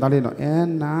ዞር እንዳለ ነው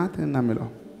እናት እና የሚለው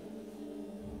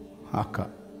አካ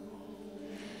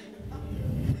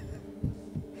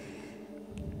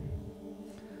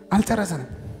አልጨረሰንም።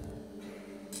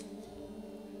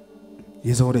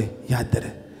 የዞረ ያደረ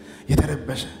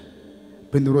የተረበሸ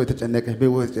በኑሮ የተጨነቀ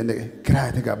በህይወት የተጨነቀ ግራ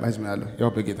የተጋባ ህዝብ ነው ያው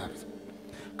በጌታ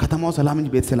ከተማው ሰላም እንጂ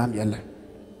ቤት ሰላም የለም።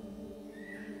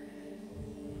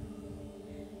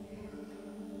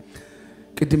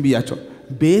 ቅድም ብያቸው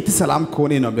ቤት ሰላም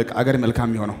ከሆነ ነው በቃ አገር መልካም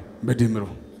የሚሆነው። በድምሩ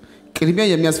ቅድሚያ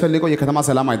የሚያስፈልገው የከተማ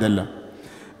ሰላም አይደለም።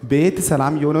 ቤት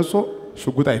ሰላም የሆነ ሰው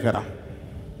ሽጉጥ አይፈራም፣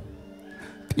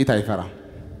 ጥይት አይፈራም።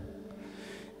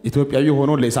 ኢትዮጵያዊ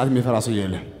ሆኖ ለእሳት የሚፈራ ሰው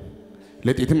የለም።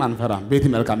 ለጥይትም አንፈራም፣ ቤት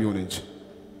መልካም ይሁን እንጂ።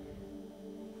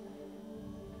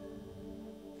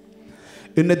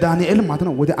 እነ ዳንኤል ማለት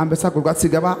ነው ወደ አንበሳ ጉድጓድ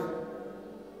ሲገባ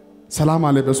ሰላም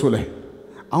አለ በሱ ላይ።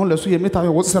 አሁን ለሱ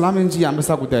የሚታየው ወጥ ሰላም እንጂ የአንበሳ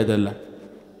ጉዳይ አይደለም።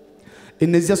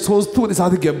 እነዚያ ሶስቱ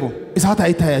እሳት ገቡ፣ እሳት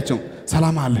አይታያቸው፣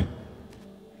 ሰላም አለ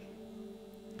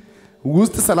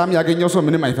ውስጥ። ሰላም ያገኘው ሰው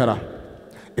ምንም አይፈራም።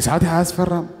 እሳት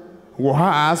አያስፈራም፣ ውሃ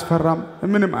አያስፈራም፣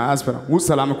 ምንም አያስፈራም። ውስጥ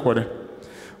ሰላም እኮ ነው።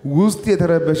 ውስጥ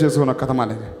የተረበሸ ሰው ነው ከተማ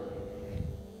ላይ።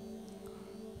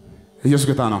 ኢየሱስ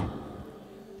ጌታ ነው።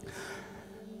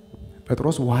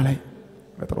 ጴጥሮስ ውሃ ላይ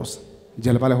ጴጥሮስ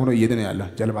ጀልባ ላይ ሆኖ እየሄደ ነው ያለው።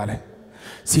 ጀልባ ላይ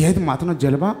ሲሄድ ማለት ነው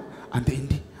ጀልባ አንተ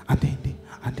እንዴ አንተ እንዴ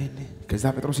አንተ እንዴ። ከዛ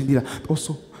ጴጥሮስ እንዲህ ይላል ጦሶ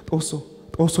ጦሶ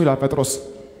ጦሶ ይላል። ጴጥሮስ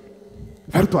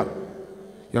ፈርቷል።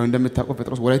 ያው እንደምታውቀው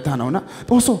ጴጥሮስ ወላይታ ነውና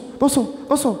ጦሶ ጦሶ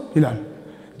ጦሶ ይላል።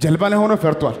 ጀልባ ላይ ሆኖ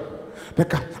ፈርቷል።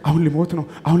 በቃ አሁን ሊሞት ነው፣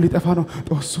 አሁን ሊጠፋ ነው።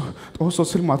 ጦሶ ጦሶ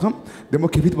ስል ማለት ነው ደግሞ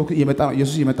ከፊት በኩል እየመጣ ነው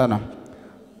ኢየሱስ እየመጣ ነው።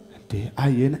 እንዴ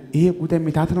አየና ይሄ ጉዳይ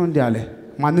ምታት ነው እንዴ አለ።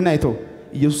 ማንን አይቶ?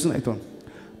 ኢየሱስን አይቶ።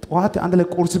 ጠዋት አንድ ላይ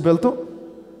ቁርስ በልቶ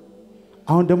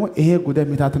አሁን ደግሞ ይሄ ጉዳይ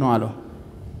ምታት ነው አለው።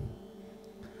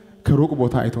 ከሩቅ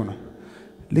ቦታ አይቶ ነው።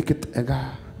 ልክ ጠጋ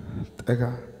ጠጋ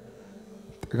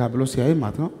ጠጋ ብሎ ሲያይ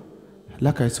ማለት ነው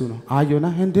ለካ እሱ ነው። አየና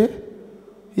እንዴ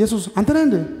ኢየሱስ አንተ ነህ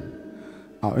እንዴ?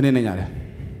 አዎ እኔ ነኝ አለ።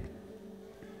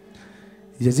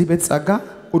 የዚህ ቤት ጸጋ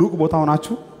ሩቅ ቦታ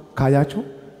ሆናችሁ ካያችሁ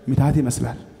ምታት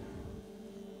ይመስላል።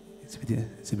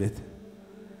 እዚህ ቤት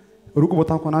ሩቅ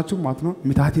ቦታ ሆናችሁ ማለት ነው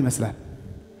ምታት ይመስላል።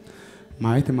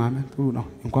 ማየት ማመን ጥሩ ነው።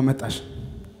 እንኳን መጣሽ።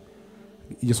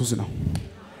 ኢየሱስ ነው፣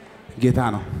 ጌታ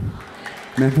ነው፣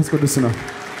 መንፈስ ቅዱስ ነው።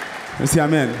 እስቲ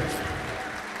አሜን።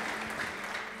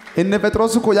 እነ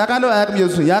ጴጥሮስ እኮ ያውቃሉ አያውቅም?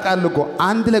 ኢየሱስ ያውቃሉ እኮ።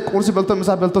 አንድ ላይ ቁርስ በልቶ ምሳ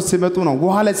በልቶ ሲመጡ ነው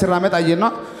ውሃ ላይ ሲራመድ አየና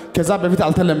ከዛ በፊት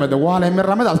አልተለመደም። ውሃ ላይ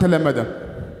መራመድ አልተለመደም።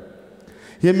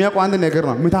 የሚያውቁ አንድ ነገር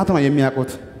ነው፣ ምታት ነው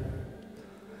የሚያውቁት።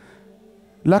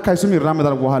 ለካ እሱም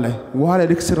ይራመዳል ውሃ ላይ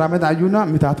ልክ ሲራመድ አዩና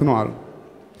ምታት ነው አሉ።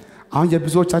 አሁን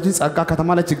የብዙዎቻችን ጸጋ ከተማ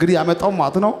ላይ ችግር ያመጣው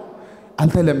ማለት ነው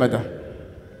አልተለመደም።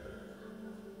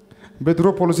 በድሮ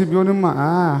ፖሊሲ ቢሆንማ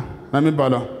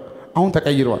የሚባለው አሁን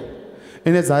ተቀይሯል።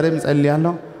 እኔ ዛሬም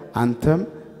ጸልያለሁ፣ አንተም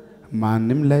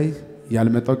ማንም ላይ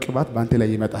ያልመጣው ቅባት በአንተ ላይ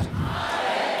ይመጣል።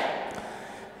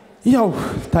 ያው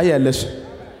ታያለሽ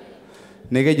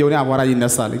ነገ የሆነ አቧራ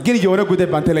ይነሳል ግን የሆነ ጉዳይ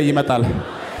ባንተ ላይ ይመጣል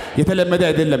የተለመደ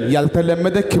አይደለም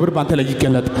ያልተለመደ ክብር ባንተ ላይ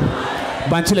ይገለጥ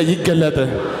ባንቺ ላይ ይገለጥ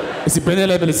እሺ በኔ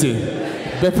ላይ ብልሲ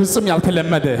በፍጹም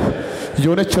ያልተለመደ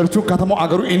የሆነ ቸርቹ ከተማው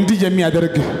አገሩ እንዲህ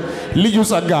የሚያደርግ ልዩ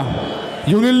ጸጋ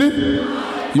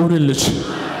ይሁንልሽ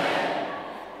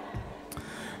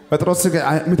ጴጥሮስ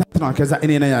ምታት ነው ከዛ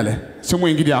እኔ ነኝ ያለ ስሙ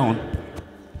እንግዲህ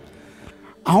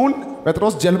አሁን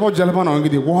ጴጥሮስ ጀልባ ነው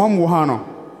እንግዲህ ውሃም ውሃ ነው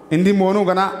እንዲህ መሆኑ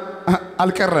ገና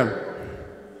አልቀረም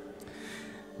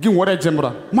ግን ወሬ ጀምራ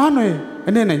ማን ነው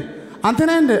እኔ ነኝ አንተ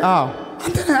ነህ እንዴ አዎ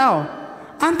አንተ ነህ አዎ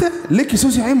አንተ ልክ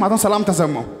ኢየሱስ ያይ ማታ ሰላም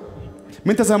ተሰማው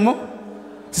ምን ተሰማው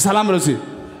ሰላም ነው ሲል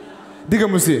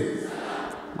ድገሙ ሲል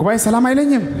ጉባኤ ሰላም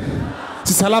አይለኝም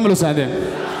ሰላም ነው ሳደ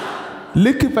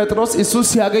ልክ ጴጥሮስ ኢየሱስ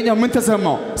ሲያገኘው ምን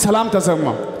ተሰማው ሰላም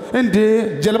ተሰማው እንዴ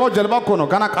ጀልባ እኮ ነው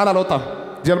ገና ቃል አልወጣም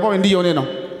ጀልባው እንዲህ የሆነ ነው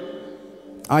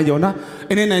አየውና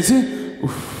እኔ ነኝ ሲል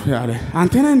ያለ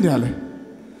አንተ ነህ እንዴ አለ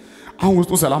አሁን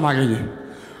ውስጡ ሰላም አገኘ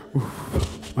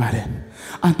አለ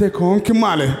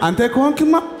አንተ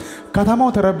ከሆንክማ ከተማው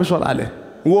ተረብሿል አለ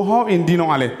ውሃው እንዲህ ነው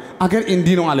አለ አገር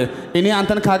እንዲህ ነው አለ እኔ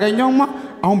አንተን ካገኘውማ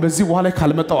አሁን በዚህ ውሃ ላይ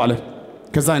ካልመጣው አለ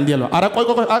ከዛ እንዲህ አለ አረ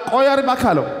ቆይ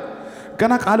አርባካለው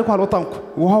ገና ቃል እኮ አልወጣም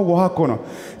ውሃ እኮ ነው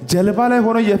ጀልባ ላይ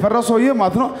ሆኖ የፈረሰው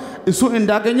ማለት ነው እሱ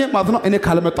እንዳገኘ ማለት ነው እኔ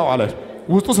ካልመጣው አለ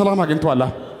ውስጡ ሰላም አግኝቷል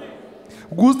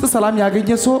ውስጥ ሰላም ያገኘ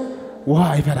ሰው ውሃ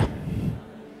አይፈራም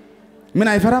ምን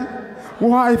አይፈራም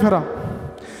ውሃ አይፈራም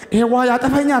ይሄ ውሃ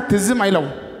ያጠፋኛ ትዝም አይለው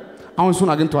አሁን እሱን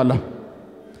አግኝቷል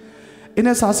እኔ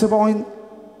ሳስበው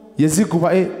የዚህ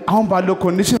ጉባኤ አሁን ባለው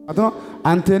ኮንዲሽን ማለት ነው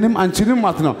አንተንም አንቺንም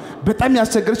ማለት ነው በጣም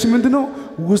ያስቸገረች ምንድነው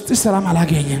ውስጥሽ ሰላም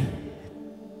አላገኘም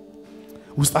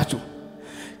ውስጣችሁ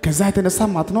ከዛ የተነሳ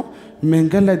ማለት ነው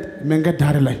መንገድ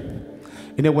ዳር ላይ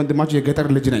እኔ ወንድማችሁ የገጠር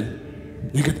ልጅ ነኝ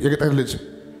የገጠር ልጅ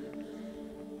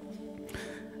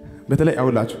በተለይ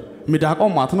አውላችሁ ሚዳቆ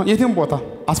ማለት ነው የትም ቦታ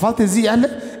አስፋልት እዚህ ያለ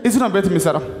እዚህ ነው ቤት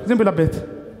የሚሰራው ዝም ብላ ቤት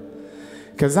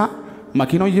ከዛ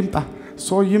ማኪናው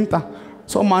ይምጣ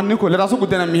ሰው ማንኮ ለራሱ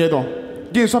ጉዳይ ነው የሚሄደው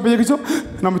ግን እሷ በየጊዜው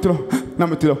ነው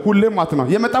የምትለው ሁሌ ማለት ነው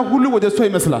የመጣ ሁሉ ወደ እሷ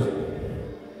ይመስላል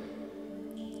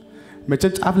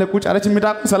መቼም ጫፍ ላይ ቁጭ ያለች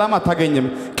ሚዳቆ ሰላም አታገኝም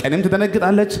ቀንም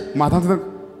ትደነግጣለች ማታም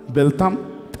በልታም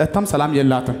ጠጣም ሰላም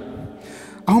የላትም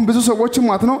አሁን ብዙ ሰዎች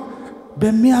ማለት ነው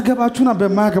በሚያገባችሁና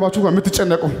በማያገባችሁ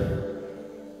የምትጨነቁ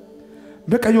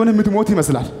በቃ የሆነ የምትሞት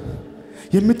ይመስላል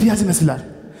የምትያዝ ይመስላል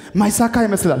ማይሳካ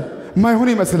ይመስላል ማይሆን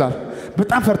ይመስላል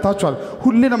በጣም ፈርታችኋል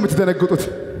ሁሌ ነው የምትደነግጡት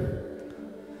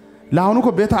ለአሁኑ እኮ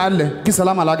ቤት አለ ግን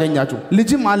ሰላም አላገኛችሁ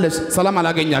ልጅም አለሽ ሰላም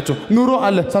አላገኛችሁ ኑሮ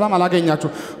አለ ሰላም አላገኛችሁ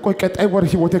ቆይ ቀጣይ ወር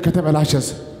ህይወቴ ከተበላሸስ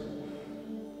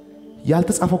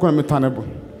ያልተጻፈው እኮ ነው የምታነቡ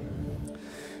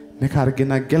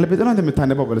ነካርገና ገልብጥ ነው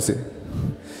እንደምታነበው በለሴ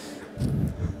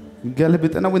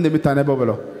ገልብጥ ነው እንደምታነበው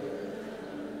በለው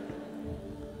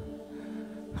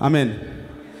አሜን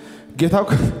ጌታው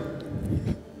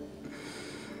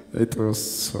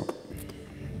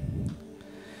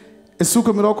እሱ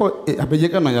ከመሮቆ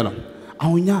በየቀን ነው ያለው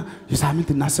አሁንኛ የሳምንት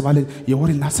እናስባለን የወር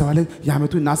እናስባለን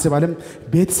የዓመቱ እናስባለን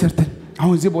ቤት ሰርተን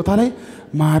አሁን እዚህ ቦታ ላይ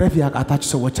ማረፍ ያቃታችሁ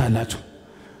ሰዎች አላችሁ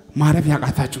ማረፍ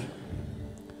ያቃታችሁ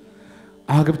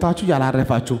አግብታችሁ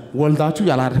ያላረፋችሁ ወልዳችሁ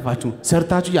ያላረፋችሁ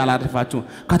ሰርታችሁ ያላረፋችሁ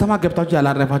ከተማ ገብታችሁ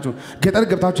ያላረፋችሁ ገጠር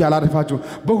ገብታችሁ ያላረፋችሁ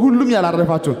በሁሉም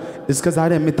ያላረፋችሁ እስከ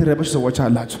ዛሬ የምትረበሹ ሰዎች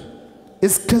አላችሁ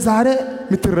እስከ ዛሬ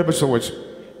የምትረበሹ ሰዎች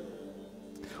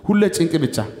ሁሉ ጭንቅ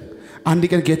ብቻ አንድ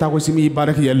ቀን ጌታ ሆይ ስም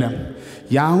ይባረክ የለም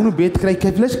ያሁኑ ቤት ክራይ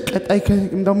ከፍለሽ ቀጣይ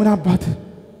እንደው ምን አባት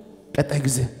ቀጣይ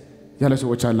ጊዜ ያለ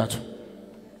ሰዎች አላችሁ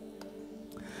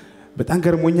በጣም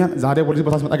ገርሞኛል ዛሬ ወደዚህ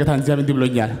ቦታ መጣ ጌታ እንዲያ እንዲህ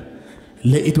ብሎኛል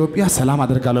ለኢትዮጵያ ሰላም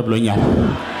አደርጋለሁ ብሎኛል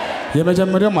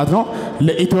የመጀመሪያው ማለት ነው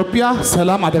ለኢትዮጵያ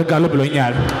ሰላም አደርጋለሁ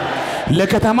ብሎኛል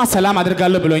ለከተማ ሰላም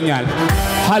አደርጋለሁ ብሎኛል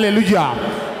ሃሌሉያ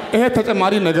ይሄ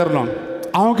ተጨማሪ ነገር ነው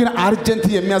አሁን ግን አርጀንት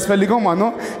የሚያስፈልገው ማለት ነው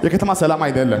የከተማ ሰላም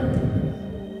አይደለም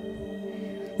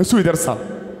እሱ ይደርሳል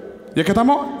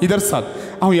የከተማው ይደርሳል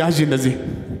አሁን ያጂ እንደዚህ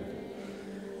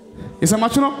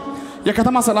የሰማችሁ ነው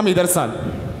የከተማ ሰላም ይደርሳል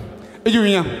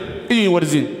እዩኛ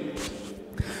ወርዚ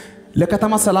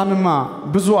ለከተማ ሰላምማ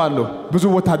ብዙ አለ ብዙ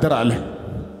ወታደር አለ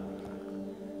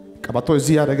ቀባቶ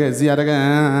እዚህ ያደረገ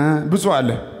ብዙ አለ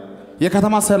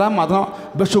የከተማ ሰላም ማለት ነው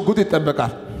በሽጉጥ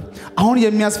ይጠበቃል አሁን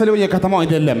የሚያስፈልገው የከተማው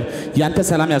አይደለም ያንተ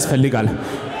ሰላም ያስፈልጋል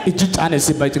እጅ ጫነ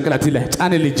ሲባይ ጭንቅላት ይለ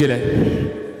ጫነ ልጅ ላይ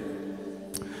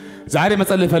ዛሬ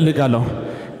መጸለይ ፈልጋለሁ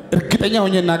እርግጠኛ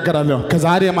ሆኜ እናገራለሁ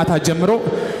ከዛሬ ማታ ጀምሮ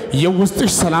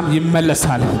የውስጥሽ ሰላም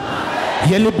ይመለሳል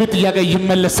የልብ ጥያቄ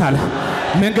ይመለሳል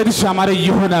መንገድሽ ያማረ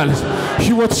ይሆናል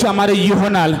ህይወትሽ ያማረ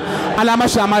ይሆናል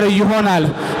አላማሽ ያማረ ይሆናል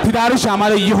ትዳርሽ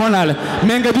ያማረ ይሆናል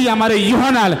መንገድ ያማረ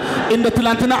ይሆናል እንደ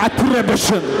ትላንትና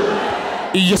አትረበሽም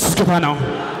ኢየሱስ ጌታ ነው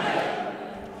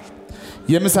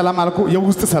የምሰላም አልኩ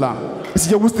የውስጥ ሰላም እስ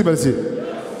የውስጥ በልሲ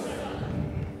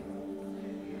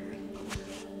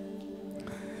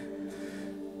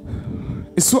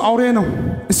እሱ አውሬ ነው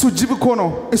እሱ ጅብ እኮ ነው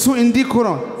እሱ እንዲህ እኮ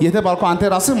ነው የተባልከው አንተ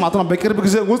ራስህ ማለት ነው በቅርብ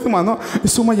ጊዜ ውስጥ ማለት ነው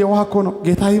እሱማ የዋህ እኮ ነው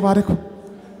ጌታ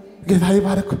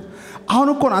ይባርክ አሁን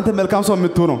እኮ ነው አንተ መልካም ሰው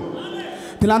የምትሆነው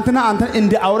ትላንትና አንተ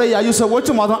እንደ አውሬ ያዩ ሰዎች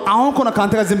ማለት ነው አሁን እኮ ነው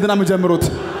ካንተ ጋር ዝምድና የሚጀምሩት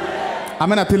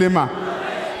አሜን አትልማ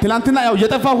ትላንትና ያው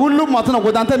የጠፋ ሁሉ ማለት ነው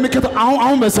ወደ አንተ የሚከተው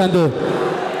አሁን በሰንደ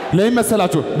ለምን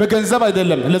መሰላችሁ በገንዘብ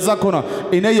አይደለም ለዛ እኮ ነው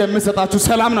እኔ የምሰጣችሁ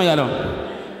ሰላም ነው ያለው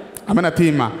አሜን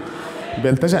አትልማ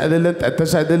በልተሽ አይደለም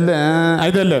ጠጥተሽ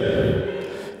አይደለም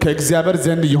ከእግዚአብሔር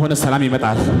ዘንድ የሆነ ሰላም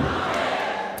ይመጣል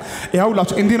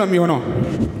ያውላችሁ እንዲህ ነው የሚሆነው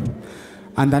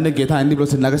አንዳንድ ጌታ እንዲህ ብሎ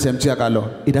ሲናገር ሰምቼ ያውቃለሁ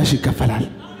ኢዳሽ ይከፈላል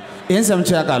ይሄን ሰምቼ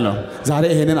ያውቃለሁ ዛሬ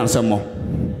ይሄንን አልሰማው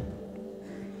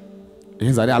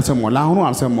ይሄን ዛሬ አልሰማው ለአሁኑ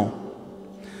አልሰማው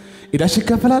ኢዳሽ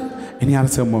ይከፈላል እኔ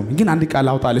አልሰማው ግን አንድ ቃል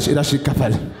አውጣለሽ ኢዳሽ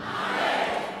ይከፈል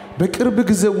በቅርብ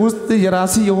ጊዜ ውስጥ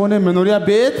የራሲ የሆነ መኖሪያ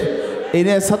ቤት እኔ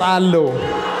እሰጣለሁ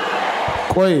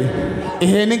ቆይ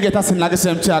ይሄንን ጌታ ሲናገር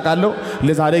ሰምቼ ያውቃለሁ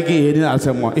ለዛሬ ግን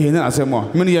ይሄንን አልሰማው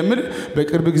ምን የሚል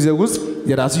በቅርብ ጊዜ ውስጥ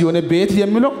የራሱ የሆነ ቤት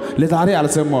የሚለው ለዛሬ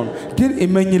አልሰማው ግን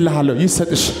እመኝልሃለሁ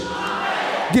ይሰጥሽ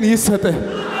ግን ይሰጥህ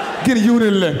ግን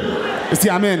ይሁንልህ እስቲ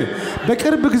አሜን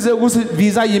በቅርብ ጊዜ ውስጥ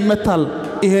ቪዛ ይመታል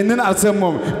ይሄንን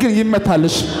አልሰማው ግን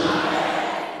ይመታልሽ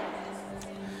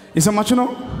ይሰማችሁ ነው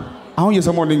አሁን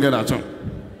የሰማው ልንገራችሁ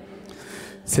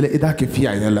ስለ ዕዳ ክፍያ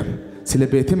አይደለም ስለ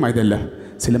ቤትም አይደለም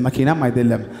ስለ መኪናም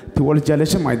አይደለም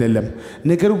ትወልጃለሽም አይደለም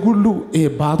ነገር ሁሉ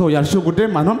ባዶ ያልሽው ጉዳይ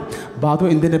ማለት ባዶ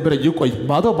እንደነበረ ይቆይ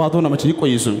ባዶ ነው መቼ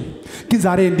ይቆይሱ ግን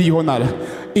ዛሬ እንዲህ ይሆናል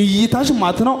እይታሽ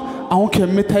ማለት ነው አሁን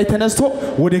ከመታይ ተነስቶ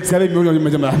ወደ እግዚአብሔር የሚሆነው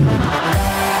መጀመሪያ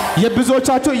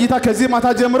የብዙዎቻችሁ እይታ ከዚህ ማታ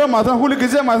ጀምሮ ማለት ነው ሁሉ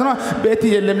ጊዜ ማለት ነው ቤት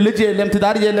የለም ልጅ የለም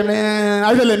ትዳር የለም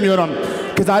አይደለም የሚሆነው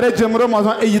ከዛሬ ጀምሮ ማለት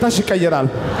ነው እይታሽ ይቀየራል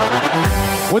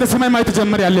ወደ ሰማይ ማየት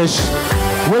ትጀምሪያለሽ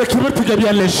ወደ ክብር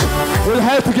ትገቢያለሽ ወደ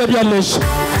ኃይል ትገቢያለሽ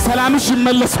ሰላምሽ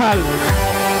ይመለሳል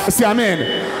እስቲ አሜን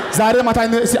ዛሬ ማታ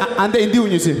አንተ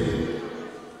እንዲሁኝ እሺ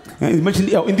መች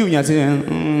እንዲሁኝ እሺ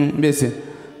ቤት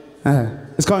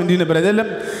እስካሁን እንዲህ ነበር አይደለም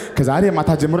ከዛሬ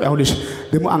ማታ ጀምሮ አይሁልሽ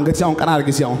ደግሞ አንገትሽ አሁን ቀና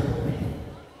አድርጊ ሲያው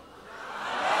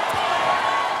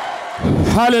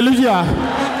ሃሌሉያ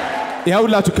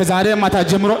ያውላችሁ ከዛሬ ማታ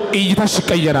ጀምሮ እይታሽ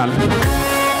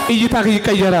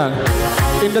ይቀየራል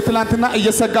እንደ ትላንትና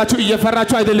እየሰጋችሁ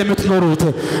እየፈራችሁ አይደለም የምትኖሩት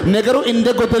ነገሩ እንደ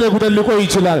ጎደለ ሊቆይ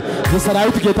ይችላል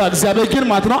የሰራዊት ጌታ እግዚአብሔር ግን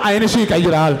ማለት ነው አይንሽ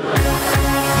ይቀይራል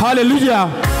ሃሌሉያ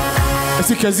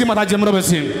እስቲ ከዚህ ማታ ጀምሮ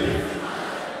በዚህ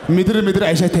ምድር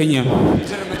አይሸተኝም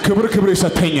ክብር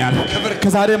ይሸተኛል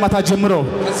ከዛሬ ማታ ጀምሮ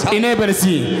እኔ በርሲ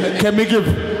ከምግብ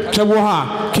ከውሃ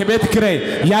ከቤት ኪራይ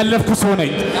ያለፍኩ ሰው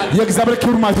ነኝ የእግዚአብሔር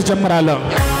ክብር ማለት ጀምራለሁ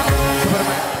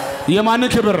የማን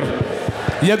ክብር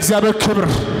የእግዚአብሔር ክብር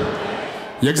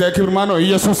ማነው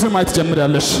ኢየሱስን ማለት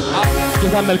ጀምራለሽ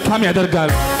ጌታ መልካም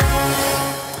ያደርጋል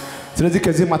ስለዚህ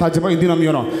ከዚህ ማታ ጀምሮ እንዲህ ነው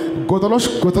የሚሆነው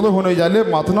ጎደሎ ሆኖ ያለ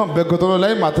ማለት ነው በጎደሎ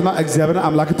ላይ ማለት ነው እግዚአብሔርን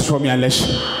አምላክ ትሾሚያለሽ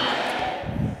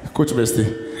ቁጭ በስቲ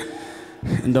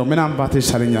እንደው ምን አምባቴ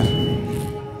ይሻለኛል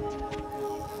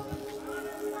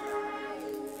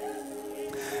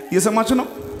እየሰማችሁ ነው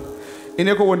እኔ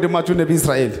እኮ ወንድማችሁ ነብይ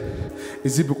እስራኤል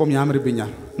እዚህ ብቆም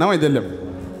ያምርብኛል ነው አይደለም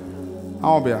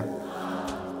አዎ ቢያ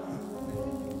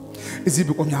እዚህ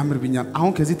ብቆም ያምርብኛል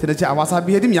አሁን ከዚህ ተነጨ አዋሳ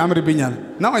ቢሄድም ያምርብኛል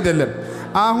ነው አይደለም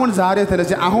አሁን ዛሬ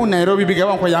ተነጨ አሁን ናይሮቢ ቢገባ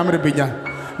እንኳን ያምርብኛል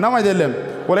ነው አይደለም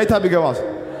ወላይታ ቢገባ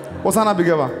ሆሳና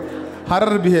ቢገባ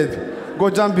ሐረር ቢሄድ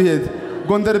ጎጃም ቢሄድ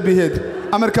ጎንደር ቢሄድ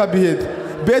አሜሪካ ቢሄድ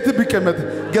ቤት ቢቀመጥ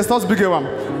ገስታውስ ቢገባም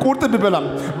ቁርጥ ቢበላም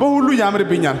በሁሉ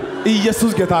ያምርብኛል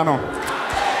ኢየሱስ ጌታ ነው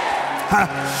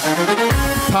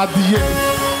ታድዬ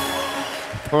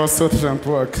ኦሶት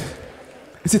ሻምፖክ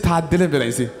እሺ ታድለ በላይ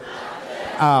እሺ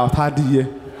አዎ ታድዬ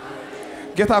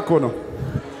ጌታ እኮ ነው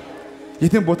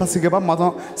የትም ቦታ ሲገባ ማለት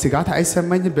ነው ስጋት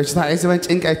አይሰማኝም በሽታ አይሰማኝም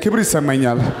ጭንቅ ክብር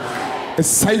ይሰማኛል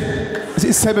እሰይ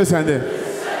በሰንደ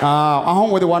አሁን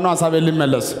ወደ ዋናው ሐሳብ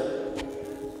ልመለስ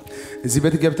እዚህ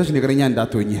ቤት ገብተሽ ነገረኛ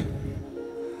እንዳትሆኚ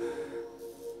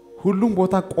ሁሉም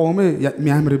ቦታ ቆመ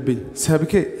የሚያምርብኝ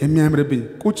ሰብከ የሚያምርብኝ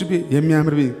ቁጭ ቤ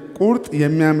የሚያምርብኝ ቁርጥ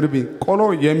የሚያምርብኝ ቆሎ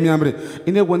የሚያምር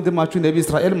እኔ ወንድማችሁ ነብይ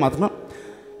እስራኤል ማለት ነው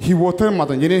ህይወትን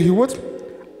ማለት ነው የኔ ህይወት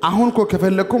አሁን እኮ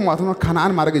ከፈለኩ ማለት ነው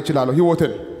ካናን ማድረግ ይችላል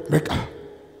ህይወትን በቃ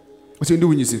እሺ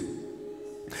እንዲሁኝ እሺ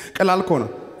ቀላል እኮ ነው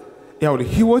ያው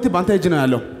ህይወት ባንተ እጅ ነው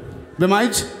ያለው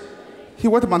በማይጅ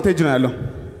ህይወት ባንተ እጅ ነው ያለው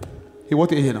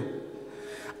ህይወት ይሄ ነው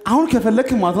አሁን ከፈለክ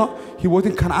ማለት ነው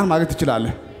ህይወትን ካናን ማድረግ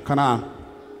ትችላለህ ካናን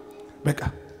በቃ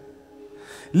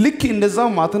ልክ እንደዛው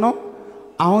ማለት ነው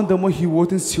አሁን ደግሞ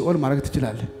ህይወትን ሲኦል ማድረግ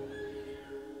ትችላለህ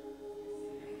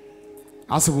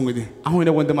አስቡ እንግዲህ አሁን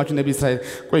ወንድማችሁ ነብይ እስራኤል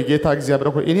ቆይ ጌታ እግዚአብሔር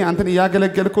ቆይ እኔ አንተን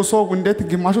ያገለገልኩ ሰው እንዴት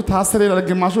ግማሹ ታሰረ ይላል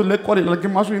ግማሹ ለቆል ይላል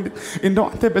ግማሹ እንደው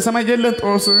አንተ በሰማይ የለን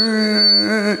ጦስ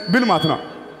ብል ማለት ነው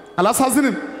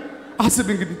አላሳዝንም አስብ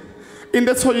እንግዲህ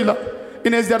እንዴት ሰው ይላል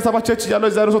እኔ እዚህ አርሳባ ቸርች ያለው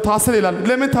እዛ ሰው ታሰረ ይላል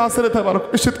ለምን ታሰረ ተባልኩ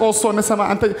እሺ ጦሶ ነሰማ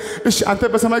አንተ እሺ አንተ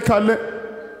በሰማይ ካለ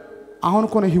አሁን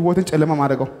እኮ ነው ህይወትን ጨለማ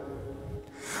ማድረገው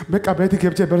በቃ ቤት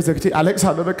ገብቼ በርዘግቼ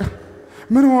አለቅሳለሁ በቃ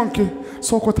ምን ሆንክ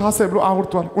ሰው እኮ ታሰረ ብሎ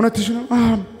አውርቷል እውነትሽ ነው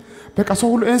በቃ ሰው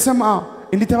ሁሉ እንሰማ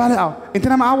እንዴ ተባለ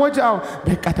እንትና ማወጅ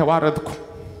በቃ ተዋረድኩ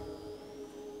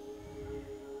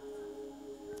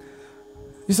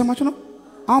ይሰማችሁ ነው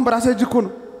አሁን በራሴ እጅ እኮ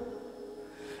ነው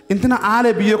እንትና አለ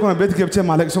ብዬ እኮ ነው ቤት ገብቼ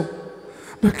ማለቅሰው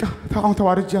በቃ አሁን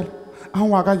ተዋርጃለሁ አሁን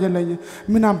ዋጋ የለኝ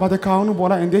ምን አባተ ካሁኑ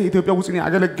በኋላ እንደ ኢትዮጵያ ውስጥ ነው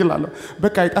አገለግላለሁ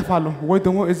በቃ ይጠፋለሁ ወይ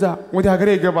ደግሞ እዛ ወደ ሀገሬ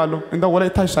ይገባለሁ እንደ ወላይ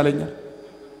ታሻለኛል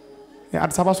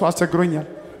የአዲስ አበባ ሰው አስቸግሮኛል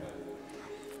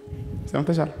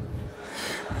ሰምተሻል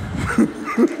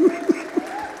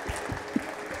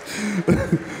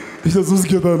ኢየሱስ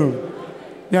ጌታ ነው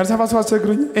የአዲስ አበባ ሰው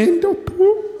አስቸግሮኛል እንደው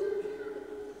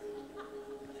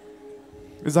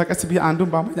እዛ ቀስ ቢያ አንዱን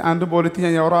በአማርኛ አንዱን በሁለተኛ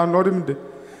ያወራው አንወድም እንደ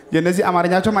የነዚህ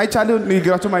አማርኛቸው ማይቻለው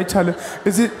ንግግራቸው ማይቻለው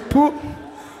እዚህ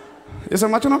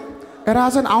የሰማችሁ ነው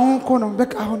ራስን አሁን እኮ ነው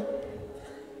በቃ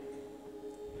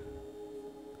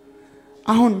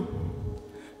አሁን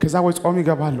ከዛ ወይ ጾም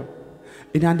ይገባሉ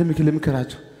እኔ አንድ ምክር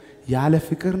ልምከራችሁ ያለ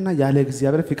ፍቅርና ያለ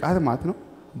እግዚአብሔር ፍቃድ ማለት ነው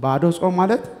ባዶ ጾም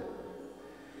ማለት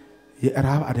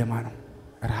የራብ አደማ ነው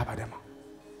ራብ አደማ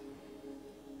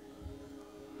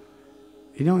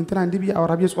እኔው እንትና እንዲህ ቢያ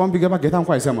አውራቢያ ጾም ቢገባ ጌታ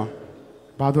እንኳን አይሰማ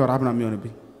ባዶ ራብ ነው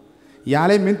የሚሆንብኝ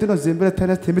ያለ ምንድነው ዝም ብለህ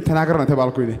ተነስተ የምትናገር ነው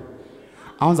ተባልኩኝ እኔ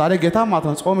አሁን ዛሬ ጌታ ማለት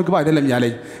ነው ጾም ግባ አይደለም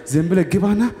ያለኝ ዝም ብለህ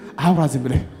ግባና አውራ ዝም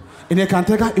ብለህ እኔ ካንተ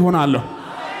ጋር ይሆናለሁ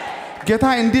ጌታ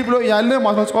እንዲህ ብሎ ያለ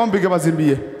ማለት ነው ጾም ቢገባ ዝም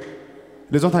ብዬ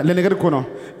ለነገር እኮ ነው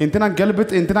እንትና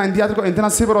ገልብጥ እንትና እንዲህ አድርጎ እንትና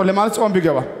ሲብሮ ለማለት ጾም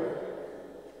ቢገባ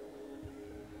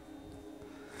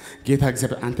ጌታ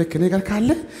እግዚአብሔር አንተ ከኔ ጋር ካለ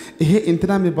ይሄ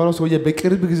እንትና የሚባለው ሰውዬ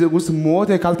በቅርብ ጊዜ ውስጥ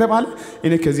ሞተ ካልተባለ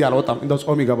እኔ ከዚህ አልወጣም እንደው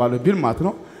ጾም ይገባል ቢል ማለት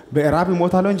ነው በራብ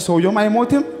ሞታለው እንጂ ሰውየው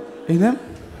አይሞትም እኔም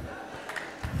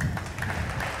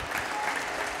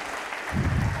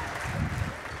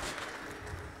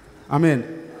አሜን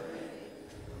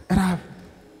ራብ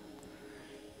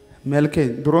መልኬ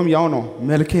ድሮም ያው ነው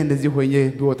መልኬ እንደዚህ ሆኜ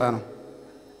ቢወጣ ነው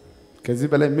ከዚህ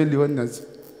በላይ ምን ሊሆን ነው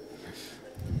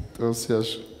ተወስያሽ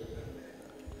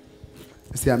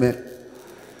እስቲ አሜን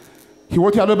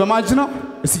ህይወት ያለው በማጅ ነው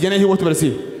እስቲ የኔ ህይወት በርሲ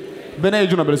በኔ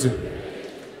እጁ ነው በርሲ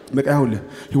በቃ ሁሉ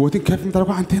ህይወትን ከፍ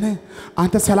ምታረኩ አንተ ነህ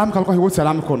አንተ ሰላም ካልኳ ህይወት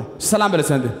ሰላም እኮ ነው ሰላም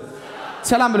በለሰ እንደ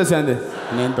ሰላም በለሰ እንደ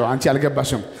እኔ እንደው አንቺ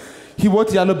አልገባሽም ህይወት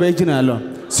ያለው በእጅ ነው ያለው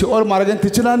ሲኦል ማረግን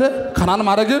ትችላለህ ካናን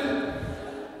ማረግ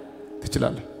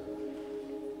ትችላለህ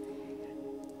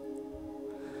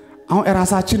አሁን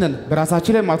ራሳችንን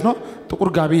በራሳችን ላይ ማለት ነው ጥቁር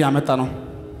ጋቢ ያመጣ ነው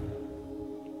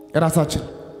ራሳችን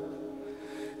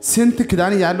ስንት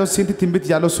ክዳን ያለው ስንት ትንቢት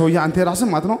ያለው ሰውዬ አንተ ራስህ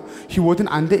ማለት ነው ህይወትን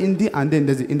አንዴ እንዲ አንዴ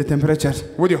እንደዚህ እንደ ቴምፕሬቸር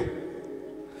ወዲያው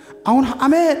አሁን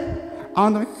አሜን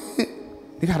አሁን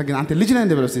ይካር ግን አንተ ልጅ ነህ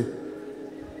እንደ በለሲ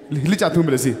ልጅ አትሁን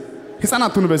በለሲ ህፃን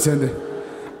አትሁን በለሲ እንደ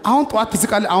አሁን ጧት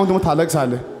ትስቃለህ አሁን ደግሞ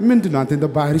ታለቅሳለህ ምንድነው አንተ እንደ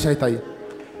ባህሪሽ አይታይ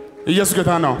ኢየሱስ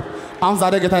ጌታ ነው አሁን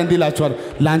ዛሬ ጌታ እንዲህ ይላችኋል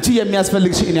ላንቺ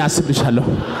የሚያስፈልግሽ እኔ አስብልሻለሁ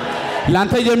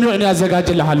ላንተ የሚሆን እኔ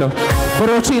አዘጋጅልሃለሁ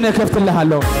በሮቹ እኔ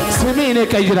ከፍትልሃለሁ ስሜ እኔ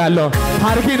ቀይራለሁ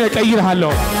ታሪክ እኔ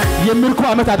ቀይራለሁ የምርኮ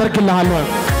አመት አደርግልሃለሁ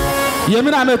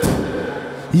የምን አመት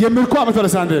የምርኮ አመት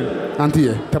ወለሳንደ አንተዬ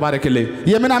ተባረክልኝ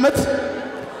የምን አመት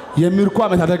የምርኮ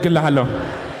አመት አደርግልሃለሁ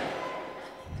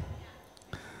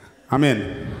አሜን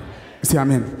እስቲ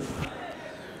አሜን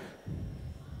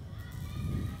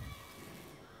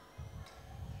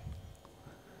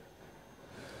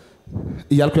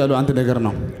እያልኩ ያለው አንተ ነገር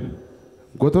ነው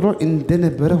ጎደሎ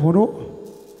እንደነበረ ሆኖ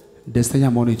ደስተኛ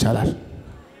መሆን ይቻላል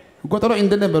ጎደሎ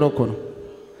እንደነበረ እኮ ነው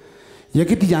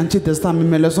የግድ ያንቺ ደስታ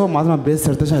የሚመለሰው ማለት ነው ቤት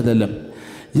ሰርተሽ አይደለም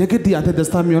የግድ ያንተ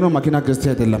ደስታ የሚሆነው መኪና ገዝተሽ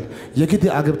አይደለም የግድ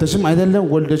አግብተሽም አይደለም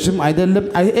ወልደሽም አይደለም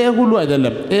ይሄ ሁሉ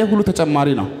አይደለም ይሄ ሁሉ ተጨማሪ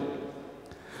ነው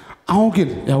አሁን ግን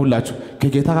ያውላችሁ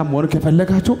ከጌታ ጋር መሆን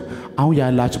ከፈለጋችሁ አሁን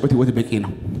ያላችሁበት ህይወት በቂ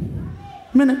ነው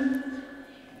ምን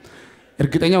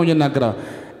እርግጠኛ ሆኜ እናገራለሁ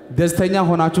ደስተኛ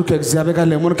ሆናችሁ ከእግዚአብሔር ጋር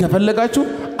ለመሆን ከፈለጋችሁ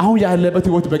አሁን ያለበት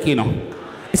ህይወት በቂ ነው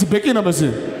እሺ በቂ ነው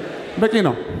በቂ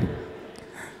ነው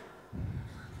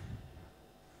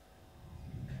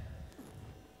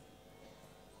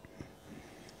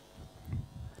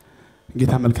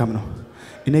ጌታ መልካም ነው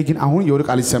እኔ ግን አሁን የወር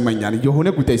ቃል ይሰማኛል የሆነ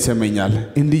ጉዳይ ይሰማኛል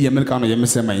እንዲህ የመልካም ነው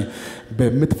የምሰማኝ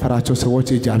በምትፈራቸው ሰዎች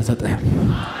እጅ አልሰጠህም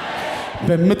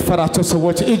በምትፈራቸው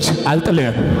ሰዎች እጅ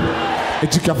አልጥልህም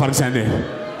እጅ ከፈርሰን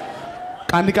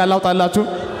ቃል ላውጣላችሁ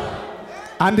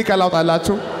አንድ ቃል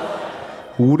አውጣላችሁ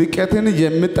ውድቀትን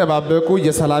የሚጠባበቁ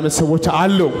የሰላም ሰዎች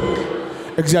አሉ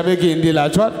እግዚአብሔር ግን እንዲህ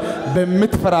ይላቸዋል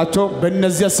በምትፈራቸው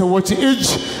በእነዚያ ሰዎች እጅ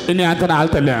እኔ አንተን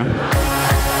አልጥልም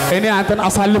እኔ አንተን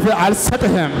አሳልፌ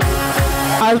አልሰጥህም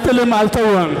አልጥልም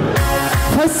አልተውም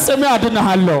ፈጽሜ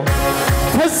አድንሃለሁ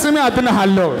ፈጽሜ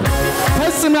አድንሃለሁ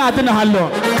ፈጽሜ አድንሃለሁ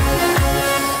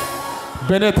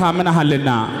በእኔ ታምነሃልና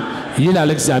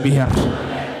ይላል እግዚአብሔር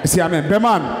እስቲ አሜን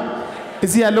በማን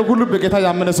እዚህ ያለው ሁሉ በጌታ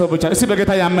ያመነ ሰው ብቻ እስቲ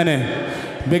በጌታ ያመነ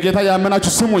በጌታ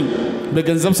ያመናችሁ ስሙኝ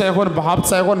በገንዘብ ሳይሆን በሀብት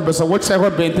ሳይሆን በሰዎች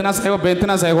ሳይሆን በእንትና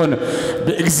ሳይሆን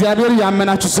በእግዚአብሔር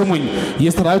ያመናችሁ ስሙኝ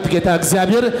የሰራዊት ጌታ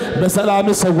እግዚአብሔር በሰላም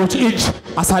ሰዎች እጅ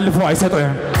አሳልፎ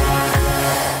አይሰጥም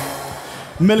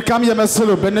መልካም የመሰሉ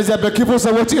በእነዚያ በክፉ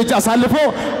ሰዎች እጅ አሳልፎ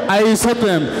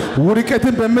አይሰጥም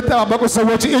ውድቀትን በሚጠባበቁ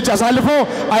ሰዎች እጅ አሳልፎ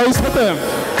አይሰጥም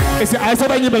እስቲ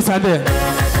አይሰጠኝም በሳንደ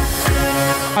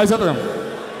አይሰጥም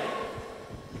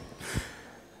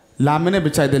ላመነ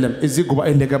ብቻ አይደለም እዚህ ጉባኤ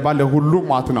ለገባ ለሁሉ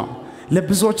ማለት ነው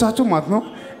ለብዙዎቻችሁ ማለት ነው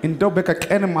እንደው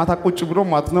በቀን ማታ ቁጭ ብሎ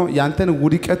ማለት ነው ያንተን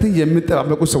ውድቀትን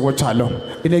የሚጠባበቁ ሰዎች አሉ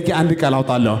እኔ ግን አንድ ቃል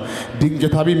አውጣለሁ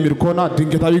ድንገታዊ ምርኮና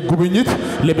ድንገታዊ ጉብኝት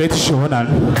ለቤትሽ ይሆናል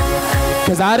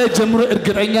ከዛሬ ጀምሮ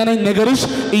እርግጠኛ ነኝ ነገርሽ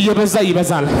እየበዛ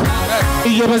ይበዛል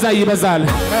እየበዛ ይበዛል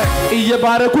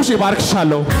እየባረኩሽ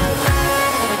ይባርክሻለሁ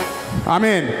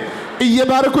አሜን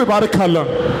እየባረኩ ይባርካለሁ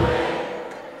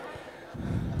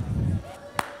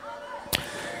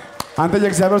አንተ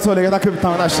የእግዚአብሔር ሰው ለጌታ ክብር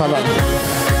ታመጣ ይሻላል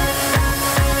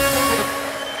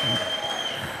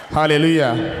ሃሌሉያ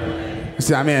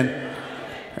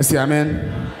እስቲ አሜን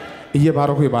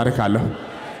እየባረኩ ይባርካለሁ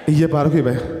እየባረኩ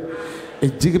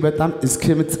እጅግ በጣም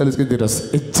እስከምትጸልቅ ድረስ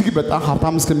እጅግ በጣም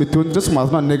ሀብታም እስከምትሆን ድረስ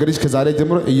ማለት ነው ነገርሽ ከዛሬ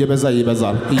ጀምሮ እየበዛ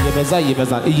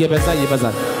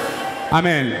ይበዛል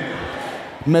አሜን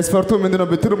መስፈርቱ ምንድነው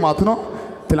ብትሉ ማለት ነው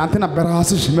ትላንትና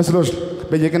በራስሽ መስሎሽ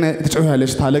በየቀን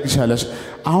ትጮያለሽ ታለቅሻለሽ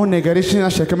አሁን ነገርሽና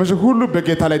ሸክምሽ ሁሉ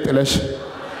በጌታ ላይ ጥለሽ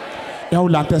ያው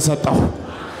ላንተ ሰጠው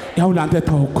ያው ላንተ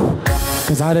ተወኩ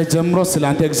ከዛሬ ጀምሮ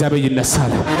ስላንተ እግዚአብሔር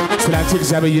ይነሳል ስላንተ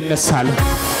እግዚአብሔር ይነሳል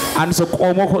አንድ ሰው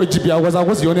ቆሞ እጅ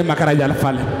ቢያወዛወዝ የሆነ መከራ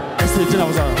ያልፋል እስቲ እጅን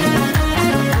አውዛ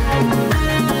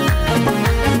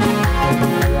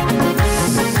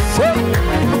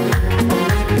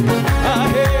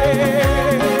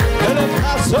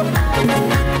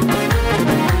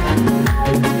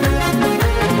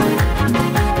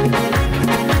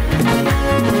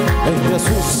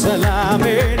ኢየሱስ ሰላሜ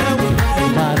ነው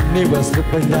ማን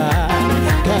ይወስድብኛል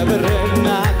ከብርና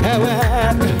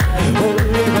ከወርቅ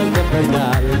ሁሉ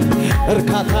ይበልጥብኛል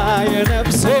እርካታ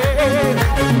የነፍሴ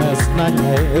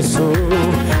መጽናኛዬ እሱ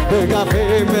ድጋፌ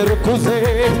ምርኩዜ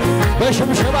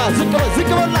በሽብሸባ ዝቅ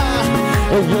በላ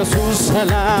ኢየሱስ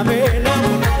ሰላሜ ነው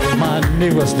ማን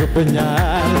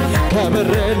ይወስድብኛል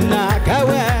ከብርና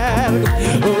ከወርቅ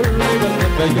ሁሉ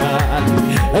ይበልጥብኛል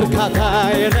እርካታ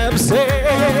የነፍሴ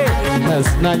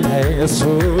መጽናኛዬ እሱ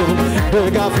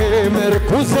ድጋፌ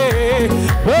ምርኩዜ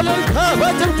በእልልታ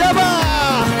በጭብጨባ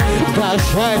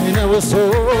ጋሻዬ ነው እሱ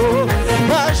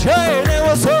ጋሻዬ ነው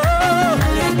እሱ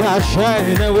ጋሻዬ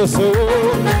ነው እሱ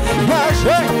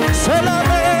ጋሻዬ ሰላሜ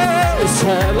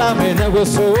ነው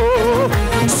እሱ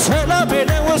ሰላሜ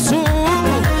ነው እሱ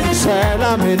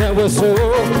ሰላሜ ነው እሱ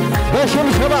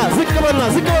በሽብሸባ ዝቅ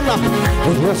በልና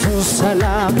ኢየሱስ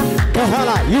ሰላም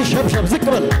ከኋላ ይሸብሸብ ዝቅ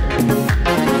በል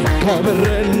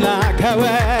ከብርና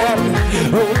ከወርቅ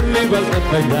ሁሉ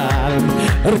ይበልጥብኛል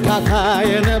እርካታ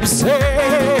የነፍሴ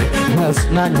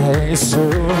መጽናኛዬ እሱ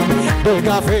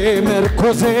ድጋፌ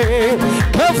ምርኩዜ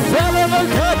ከፍ ያለ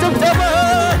መልክዓ ጭብጨባ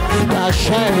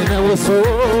ጋሻዬ ነው እሱ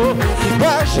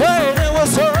ጋሻዬ ነው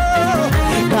እሱ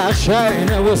ጋሻዬ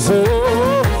ነው እሱ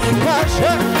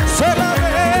ጋሻዬ ሰላሜ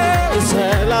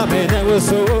ነው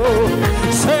እሱ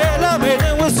ሰላሜ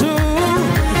ነው እሱ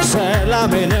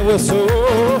ሰላሜ ነው እሱ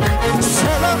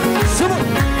ሰላም ስሙ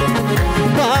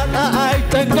ባጣ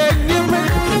አይጠንቀኝም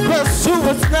በሱ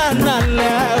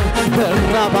እጽናናለሁ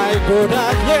በራብ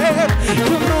አይጎዳኝም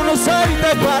ክብሩን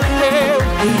ሳይጠግባለሁ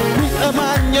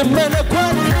ቢጠማኝም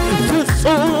መለኮት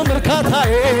ፍጹም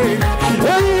እርካታዬ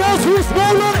ኢየሱስ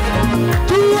በሉን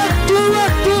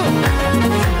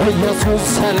ኢየሱስ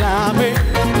ሰላሜ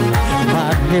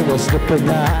ማን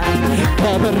ይወስድብኛል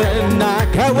ከብርና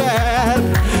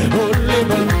ከወርቅ ሁሉ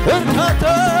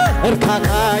እርካታ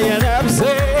የነፍሴ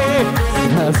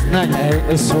መጽናኛዬ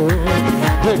እሱ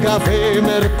ድጋፌ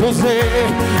ምርኩዜ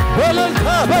በእልልታ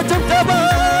በጭብጨባ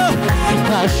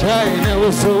ጋሻዬ ነው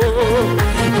እሱ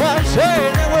ጋሻዬ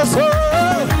ነው እሱ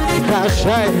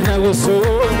ጋሻዬ ነው እሱ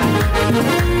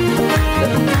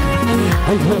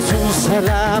ኢየሱስ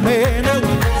ሰላሜ ነው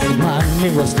ማን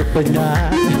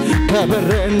ይወስድብኛል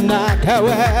ከብርና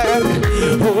ከወርቅ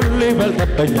ሁሉ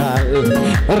ይበልጥብኛል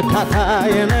እርካታ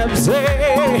የነፍሴ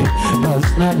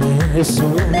መጽናኛዬ እሱ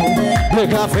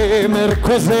ድጋፌ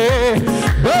ምርኩዜ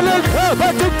በልልታ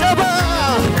በጭብጨባ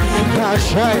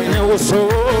ጋሻዬ ነው እሱ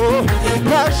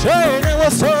ጋሻዬ ነው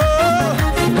እሱ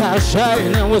ጋሻዬ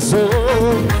ነው እሱ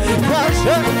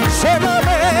ጋሻዬ ሰላሜ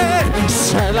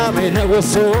ሰላሜ ነው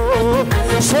እሱ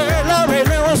ሰላሜ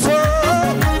ነው እሱ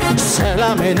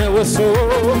ሰላሜ ነው እሱ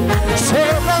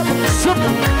ሰላም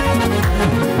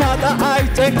ባጣ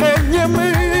አይጨንቀኝም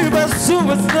በሱ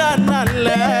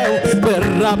እጽናናለሁ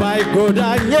ብራብ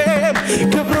አይጎዳኝም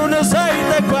ክብሩን ሳይ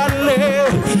እጠግባለሁ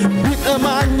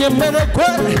ቢጠማኝም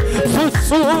እንኳን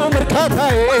ፍጹም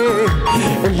እርካታዬ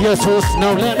ኢየሱስ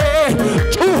ነው ለኔ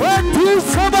ጩኸት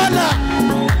ይሰማል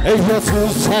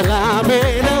ኢየሱስ ሰላሜ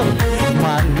ነው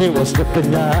ማን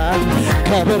ይወስድብኛል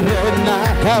ከብርና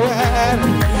ከወርቅ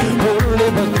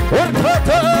ሁሉ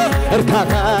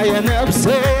እርካታ የነፍሴ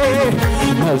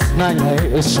መጽናኛዬ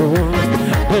እሱ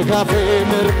ድጋፌ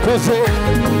ምርኩዜ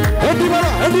እንዲህ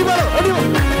በለው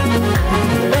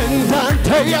እንዳንተ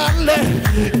ያለ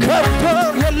ከቶ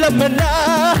የለምና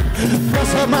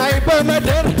በሰማይ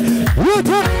በምድር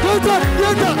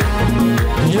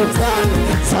ይብዛል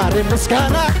ዛሬ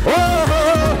ምስጋና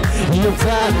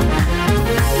ይብዛል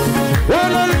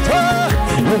ወለልታ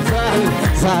ይብዛል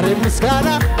ዛሬ ምስጋና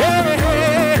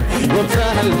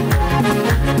ይብዛል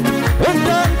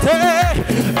እንዳንተ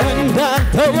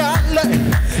ያለ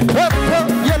ከቶ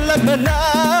የለምና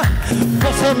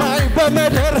በሰማይ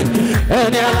በምድር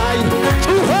እኔ ላይ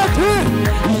ጩኸት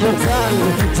ይብዛል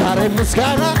ዛሬ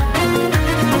ምስጋና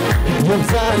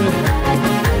ይብዛል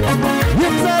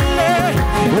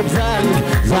ይብዛል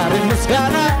ዛሬ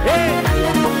ምስጋና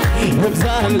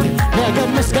ይብዛል ነገ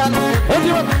ምስጋና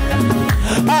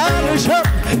አልሻም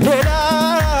ሌላ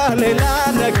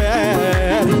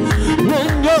ነገር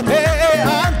ምኞቴ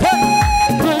አንተ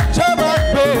ብቻ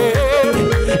ማክበር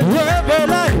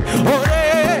የበላይ ሆነ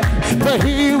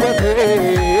በሕይወቴ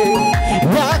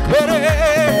ያክብር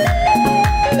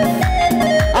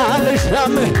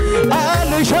አልሻም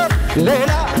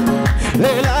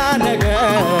ሌላ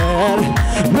ነገር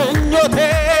ምኞቴ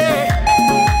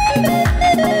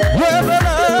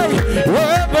የበላይ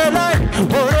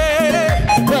ሆነ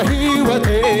በሕይወቴ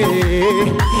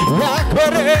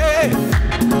ያክብር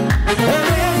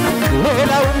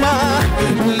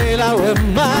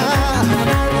ሌላውማ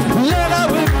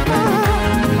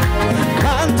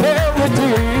ካንተ ውጪ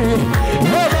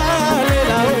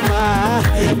ሌላውማ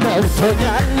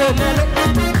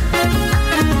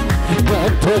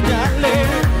ገብቶኛል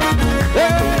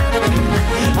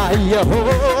አየሁ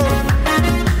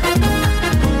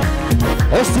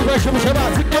እስቲ በሽብሸባ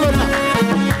ዝቅ በልና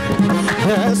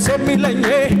ደስ የሚለኝ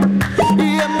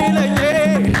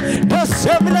ደስ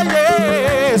የሚለኝ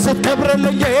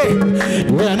ስትከብርልኝ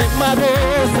የኔማ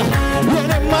ደስታ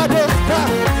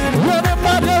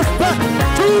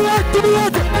ጭወት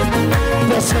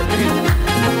ደስ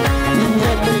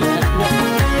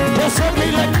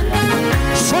የሚለኝ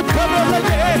ስትከብርልኝ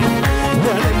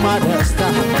የኔማ ደስታ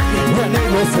የኔ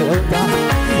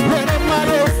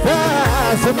ደስታ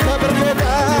ስትከብር ጌታ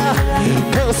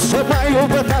ከሰማዩ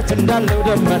በታች እንዳለው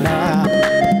ደመና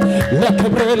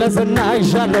ለክብር ለዝና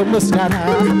ይዣለው ምስጋና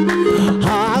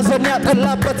ሐዘን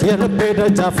ያጠላበት የልቤ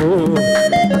ደጃፉ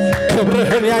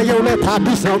ክብርህን ያየው ለት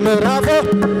አዲስ ነው ምዕራፉ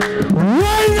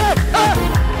ወይኔ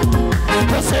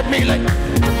ደስ የሚለኝ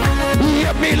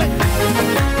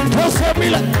ደስ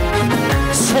የሚለኝ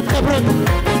ስትከብር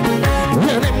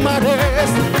የኔማ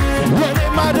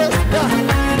ደስታ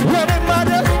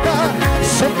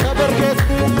ስትከብር ጌታ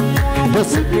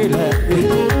ደስ የሚለኝ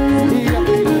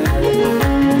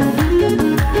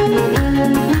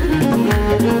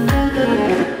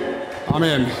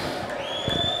አሜን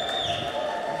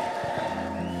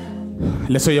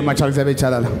ለሰው የማይቻል እግዚአብሔር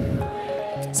ይቻላል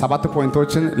 7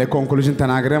 ፖይንቶችን ለኮንክሉዥን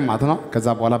ተናግረን ማለት ነው ከዛ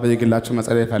በኋላ በየግላችሁ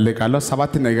መጸለይ እፈልጋለሁ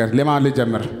 7 ነገር ለማን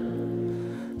ልጀምር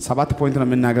 7 ፖይንት ነው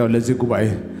የምናገረው ለዚህ ጉባኤ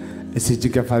እስቲ እጅ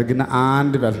ከፍ አድርግና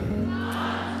አንድ በል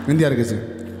እንዲህ አድርገህ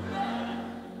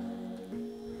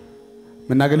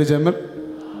መናገር ልጀምር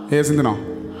ይሄ ስንት ነው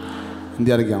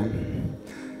እንዲህ አድርገህ አሁን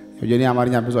የኔ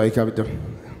አማርኛ ብዙ አይከብድም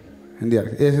እንዲህ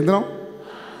አድርገህ ይሄ ስንት ነው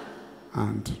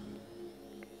አንድ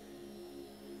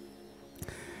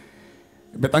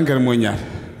በጣም ገርሞኛል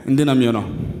እንዴ ነው የሚሆነው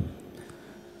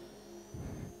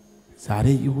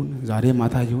ዛሬ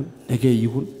ማታ ይሁን ነገ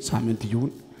ይሁን ሳምንት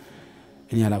ይሁን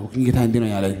እኔ አላውቅም ጌታ እንዴ ነው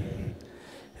ያለኝ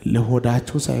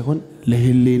ለሆዳችሁ ሳይሆን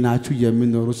ለህሊናችሁ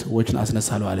የሚኖሩ ሰዎችን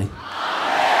አስነሳለሁ አለኝ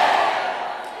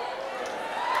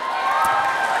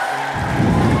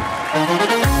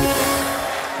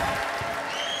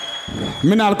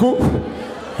ምን አልኩ?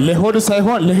 ለሆድ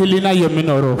ሳይሆን ለህሊና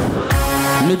የሚኖሩ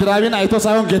ምድራዊን አይቶ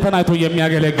ሳይሆን ጌታን አይቶ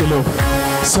የሚያገለግሉ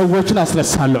ሰዎችን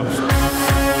አስነሳለሁ።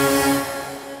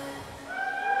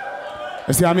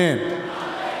 እስቲ አሜን።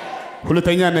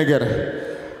 ሁለተኛ ነገር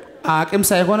አቅም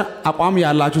ሳይሆን አቋም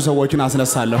ያላችሁ ሰዎችን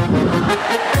አስነሳለሁ።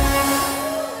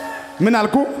 ምን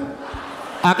አልኩ?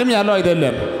 አቅም ያለው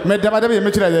አይደለም፣ መደባደብ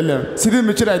የሚችል አይደለም፣ ስድብ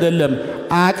የሚችል አይደለም።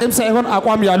 አቅም ሳይሆን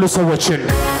አቋም ያሉ ሰዎችን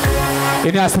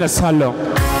እኔ አስነሳለሁ።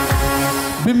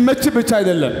 ቢመች ብቻ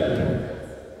አይደለም፣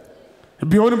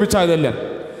 ቢሆንም ብቻ አይደለም።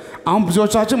 አሁን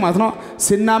ብዙዎቻችን ማለት ነው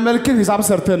ስናመልክ ሂሳብ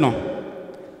ሰርተን ነው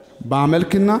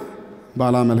ባመልክና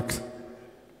ባላመልክ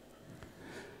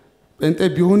እንጤ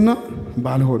ቢሆንና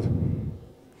ባልሆን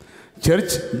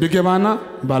ቸርች ቢገባና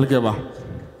ባልገባ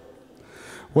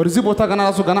ወርዚ ቦታ ገና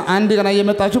ራሱ ገና አንድ ገና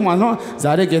እየመጣችሁ ማለት ነው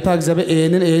ዛሬ ጌታ እግዚአብሔር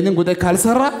ይሄንን ጉዳይ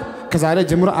ካልሰራ ከዛሬ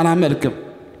ጀምሮ አላመልክም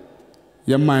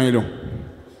የማይሉ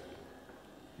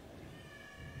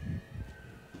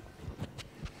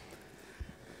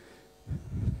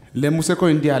ለሙሴ እኮ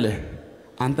እንዲህ አለ፣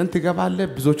 አንተን ትገባለህ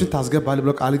ብዙዎችን ታስገባለህ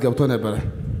ብሎ ቃል ገብቶ ነበር።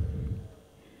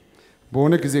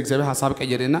 በሆነ ጊዜ እግዚአብሔር ሐሳብ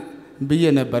ቀየረና ብዬ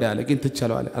ነበር ያለ፣ ግን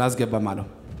ትችላለህ አላስገባም አለው።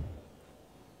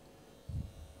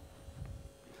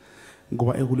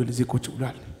 ጉባኤ ሁሉ ለዚህ ቁጭ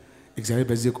ብሏል። እግዚአብሔር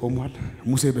በዚህ ቆሟል፣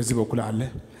 ሙሴ በዚህ በኩል አለ።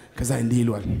 ከዛ እንዲህ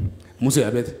ይሏል፣ ሙሴ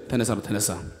አቤት፣ ተነሳ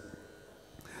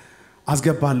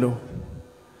አስገባለሁ፣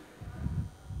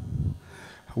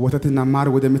 ወተትና ማር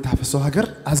ወደምታፈሰው ሀገር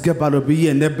አስገባለሁ ብዬ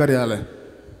ነበር ያለ።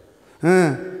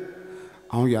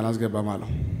 አሁን ያላስገባም አለው።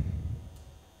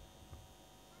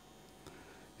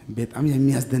 በጣም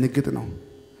የሚያስደነግጥ ነው።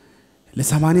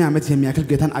 ለ80 ዓመት የሚያክል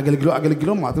ጌታን አገልግሎ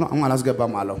ማለት ነው። አሁን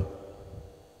አላስገባም አለው።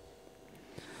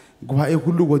 ጉባኤ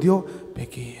ሁሉ ወዲዮ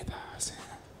በጌታ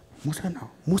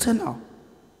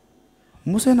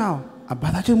ሙሴ ነው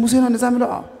አባታችን ሙሴ ነው እንደዛ ብለው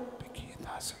በጌታ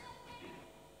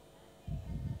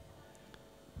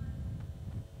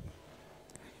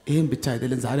ይሄን ብቻ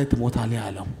አይደለም ዛሬ ትሞታለህ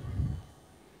ያለው።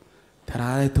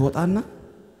 ተራራ ላይ ትወጣና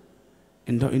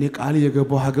እንደው እኔ ቃል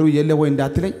የገባው ሀገሩ የለ ወይ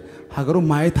እንዳትለኝ ሀገሩ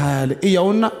ማየት ያለ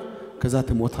እያውና ከዛ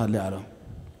ትሞታለህ ያለው።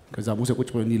 ከዛ ሙሴ ቁጭ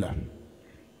ብሎ ይላል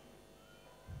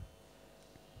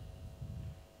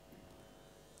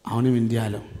አሁንም እንዲህ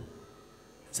አለው፣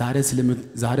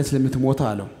 ዛሬ ስለምትሞት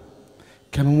አለው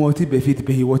ከመሞት በፊት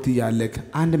በህይወት ያለክ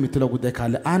አንድ የምትለው ጉዳይ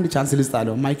ካለ አንድ ቻንስ ልስጥ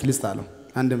አለው። ማይክ ልስጥ አለው።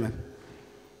 አንድ ምን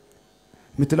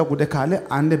የምትለው ጉዳይ ካለ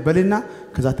አንድ በልና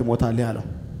ከዛ ትሞታለህ አለው።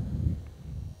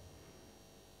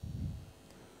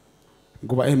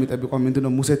 ጉባኤ የሚጠብቀው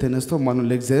ምንድነው? ሙሴ ተነስቶ ማነው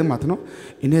ለእግዚአብሔር ማለት ነው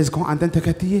እኔ እስካሁን አንተን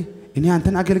ተከትዬ እኔ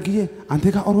አንተን አገልግዬ አንተ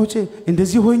ጋር ኦሮጬ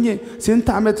እንደዚህ ሆኜ ስንት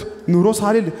ዓመት ኑሮ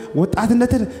ሳልል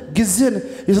ወጣትነትን ጊዜን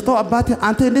የሰጠው አባቴ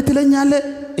አንተ እንዴት ትለኛለህ?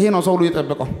 ይሄ ነው ሰው ሁሉ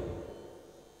የጠበቀው።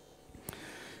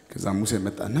 ከዛ ሙሴ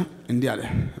መጣና እንዲህ አለ፣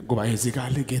 ጉባኤ እዚህ ጋር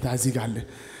አለ፣ ጌታ እዚህ ጋር አለ።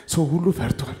 ሰው ሁሉ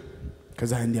ፈርቷል።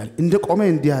 ከዛ እንዲህ አለ፣ እንደ ቆመ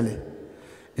እንዲህ አለ፣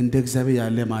 እንደ እግዚአብሔር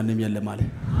ያለ ማንም የለም አለ።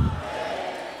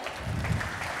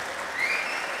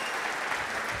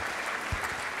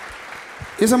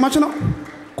 የሰማች ነው።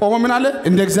 ቆሞ ምን አለ?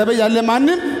 እንደ እግዚአብሔር ያለ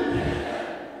ማንም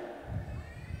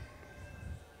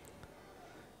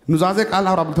ኑዛዜ ቃል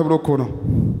አውራ ተብሎ እኮ ነው።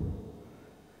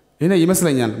 እኔ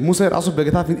ይመስለኛል ሙሴ ራሱ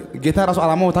በጌታ ራሱ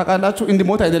አላማው ታውቃላችሁ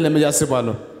እንዲሞት አይደለም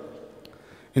ያስባለሁ።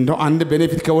 እንደው አንድ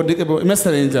ቤኔፊት ከወደቀ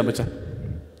ይመስለኛል እንጂ ብቻ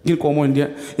ግን ቆሞ እንደ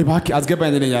እባክህ አስገባኝ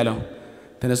እንደኛ ያለው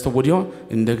ተነስቶ ወዲያው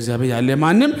እንደ እግዚአብሔር ያለ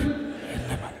ማንም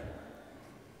የለም አለ።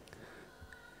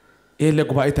 ይሄ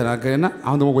ለጉባኤ ተናገረና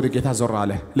አሁን ደግሞ ወደ ጌታ ዞር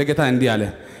አለ። ለጌታ እንዲህ አለ፣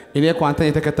 እኔ እኮ አንተን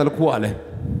የተከተልኩ አለ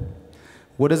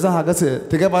ወደዛ ሀገር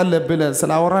ትገባለህ ብለህ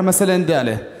ስላወራ መሰለህ እንዲህ አለ፣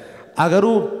 አገሩ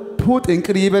ፑጥ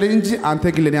እንቅር ይበል እንጂ አንተ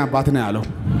ግን ለኔ አባት ነህ አለው።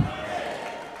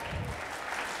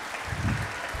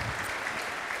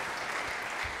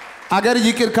 አገር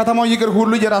ይቅር ከተማው ይቅር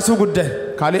ሁሉ የራሱ ጉዳይ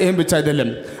ካለ ይሄን ብቻ አይደለም።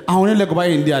 አሁን ለጉባኤ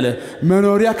እንዲህ አለ፣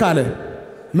 መኖሪያ ካለ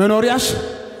መኖሪያሽ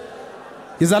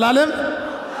የዘላለም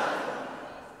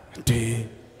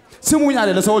ስሙኝ አለ።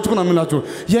 ለሰዎች ነው የምላችሁ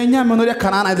የኛ መኖሪያ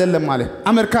ከናን አይደለም አለ፣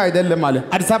 አሜሪካ አይደለም አለ፣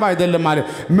 አዲስ አበባ አይደለም አለ።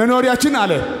 መኖሪያችን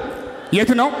አለ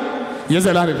የት ነው?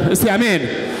 የዘላለም። እስቲ አሜን።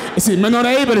 እስቲ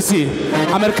መኖሪያዬ በልሲ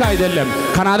አሜሪካ አይደለም፣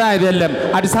 ካናዳ አይደለም፣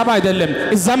 አዲስ አበባ አይደለም፣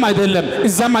 እዛም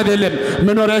አይደለም።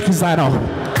 መኖሪያ ከዛ ነው።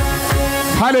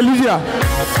 ሃሌሉያ።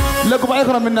 ለጉባኤ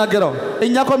ነው የምናገረው።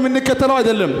 እኛ እኮ የምንከተለው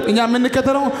አይደለም። እኛ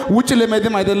የምንከተለው ውጭ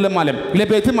ለመድም አይደለም ማለት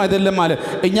ለቤትም አይደለም ማለት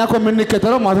እኛ እኮ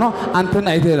የምንከተለው ማለት ነው አንተን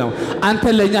አይተህ ነው። አንተ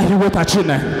ለኛ ህይወታችን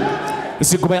ነህ።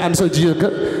 እስቲ ጉባኤ አንድ ሰው እጅ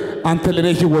አንተ ለኔ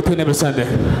ህይወቴ ነህ በሳንደ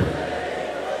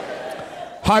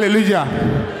ሃሌሉያ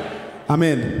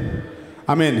አሜን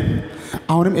አሜን።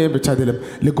 አሁንም ይሄ ብቻ አይደለም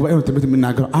ለጉባኤው ትምህርት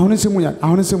የምናገረው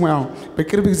አሁን ስሙኝ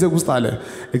በቅርብ ጊዜ ውስጥ አለ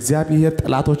እግዚአብሔር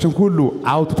ጠላቶችን ሁሉ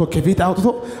አውጥቶ ከፊት አውጥቶ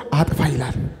አጥፋ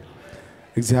ይላል።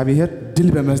 እግዚአብሔር ድል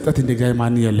በመስጠት እንደ እግዚአብሔር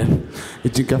ማንም የለም።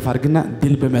 እጅን ከፍ አድርግና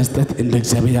ድል በመስጠት እንደ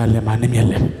እግዚአብሔር ያለ ማንም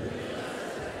የለም።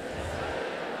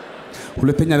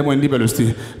 ሁለተኛ ደግሞ እንዲህ በሉ እስቲ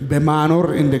በማኖር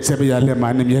እንደ እግዚአብሔር ያለ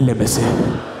ማንም የለም።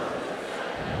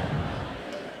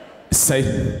 እሰይ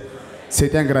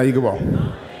ሰይጣን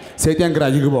ግራ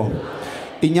ይግባው።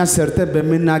 እኛ ሰርተን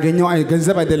በምናገኘው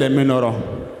ገንዘብ አይደለም የምንኖረው።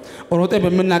 ሮጤ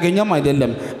በምናገኘው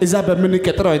አይደለም። እዛ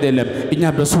በምንቀጥረው አይደለም። እኛ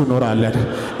በሱ እንኖራለን።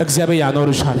 እግዚአብሔር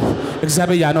ያኖርሻል።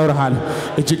 እግዚአብሔር ያኖርሃል።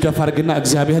 እጅግ ከፍ አድርግና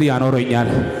እግዚአብሔር ያኖረኛል።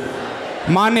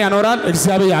 ማን ያኖራል?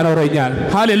 እግዚአብሔር ያኖረኛል።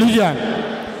 ሃሌሉያ።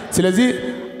 ስለዚህ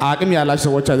አቅም ያላችሁ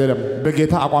ሰዎች አይደለም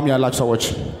በጌታ አቋም ያላችሁ ሰዎች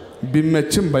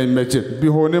ቢመችም ባይመችም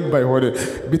ቢሆንም ባይሆንም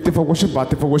ቢትፈወሽም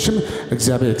ባትፈወሽም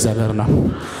እግዚአብሔር ነው።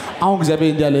 አሁን እግዚአብሔር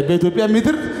እንዲያለ በኢትዮጵያ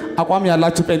ምድር አቋም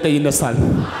ያላችሁ ጴንጤ ይነሳል።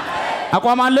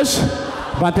 አቋም አለሽ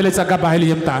ባንተ ላይ ጸጋ በኃይል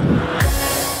ይምጣ።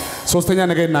 ሶስተኛ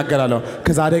ነገር እናገራለሁ።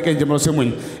 ከዛሬ ቀን ጀምሮ ስሙኝ።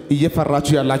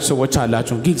 እየፈራችሁ ያላችሁ ሰዎች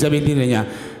አላችሁ። ግን እግዚአብሔር እንዲህ ይለኛል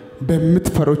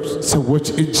በምትፈሩት ሰዎች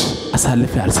እጅ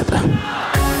አሳልፌ አልሰጠም።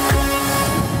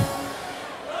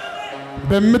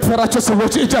 በምትፈራቸው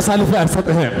ሰዎች እጅ አሳልፌ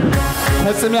አልሰጥህም።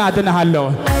 ፈጽሜ አድንሃለሁ።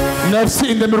 ነፍሲ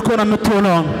እንደ ምርኮ ነው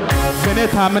የምትሆነው። በእኔ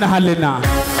ታምነሃልና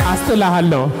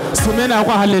አስጥልሃለሁ። ስሜን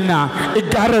አውቀሃልና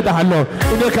እጋረድሃለሁ።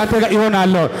 እኔ ካንተ ጋር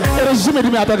እሆናለሁ። ረዥም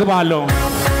ዕድሜ አጠግብሃለሁ።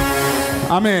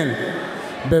 አሜን።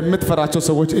 በምትፈራቸው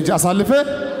ሰዎች እጅ አሳልፌ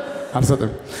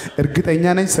አልሰጥም። እርግጠኛ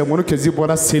ነኝ ሰሞኑ ከዚህ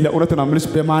በኋላ ስለ እውነት ነው የምልሽ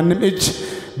በማንም እጅ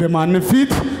በማንም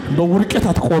ፊት በውድቀት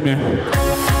አትቆምም።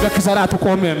 በክሳራ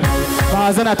አትቆምም።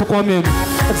 በሐዘን አትቆምም።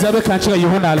 እግዚአብሔር ካንቺ ጋር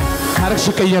ይሆናል። ታሪክሽ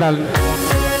ይቀየራል።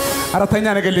 አራተኛ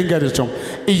ነገር ልንገራችሁ።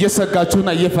 እየሰጋችሁና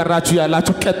እየፈራችሁ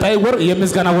ያላችሁ ቀጣይ ወር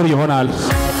የምስጋና ወር ይሆናል።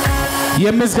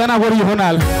 የምስጋና ወር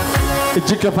ይሆናል።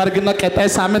 እጅግ ከፍ አድርግና ቀጣይ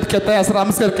ሳምንት፣ ቀጣይ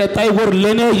 15 ቀን፣ ቀጣይ ወር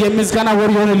ለኔ የምስጋና ወር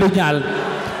ይሆንልኛል።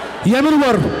 የምን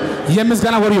ወር?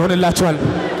 የምስጋና ወር ይሆንላችኋል።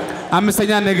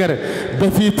 አምስተኛ ነገር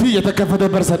በፊት የተከፈተ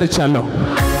በር ሰጥቻለሁ።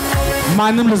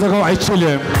 ማንም ሊዘጋው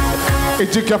አይችልም።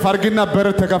 እጅግ ከፍ አድርግና በር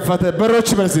ተከፈተ። በሮች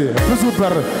በዚህ ብዙ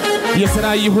በር የሥራ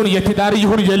ይሁን የትዳር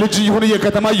ይሁን የልጅ ይሁን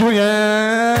የከተማ ይሁን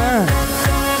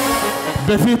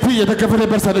በፊት የተከፈተ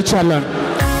በር ሰጥቻለሁ።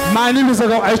 ማንም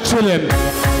ሊዘጋው አይችልም።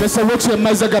 በሰዎች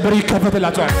የማይዘጋ በር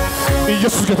ይከፈትላቸዋል።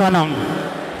 ኢየሱስ ጌታ ነው።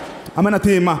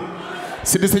 አመናቴማ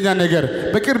ስድስተኛ ነገር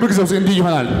በቅርብ ጊዜ ውስጥ እንዲህ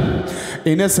ይሆናል።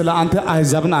 እኔ ስለ አንተ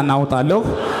አሕዛብን አናውጣለሁ፣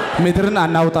 ምድርን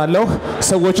አናውጣለሁ፣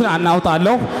 ሰዎችን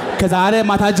አናውጣለሁ። ከዛሬ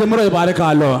ማታ ጀምሮ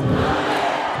ይባርካለሁ።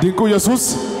 ድንቁ ኢየሱስ፣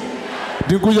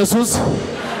 ድንቁ ኢየሱስ፣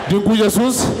 ድንቁ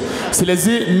ኢየሱስ።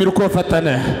 ስለዚህ ምርኮ ፈጠነ፣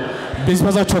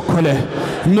 ብዝበዛ ቸኮለ፣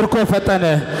 ምርኮ ፈጠነ፣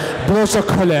 ብሎ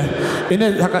ቸኮለ። እኔ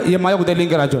የማየው ጉዳይ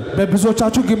ልንገራችሁ።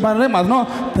 በብዙዎቻችሁ ግንባር ላይ ማለት ነው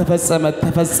ተፈጸመ፣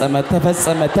 ተፈጸመ፣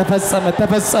 ተፈጸመ፣ ተፈጸመ፣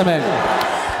 ተፈጸመ።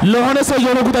 ለሆነ ሰው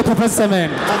የሆነ ጉዳይ ተፈጸመ፣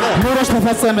 ኑሮች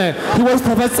ተፈጸመ፣ ህይወት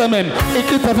ተፈጸመ፣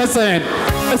 እቅድ ተፈጸመ።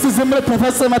 እስቲ ዝም ብለህ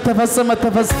ተፈጸመ፣ ተፈጸመ፣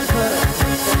 ተፈጸመ።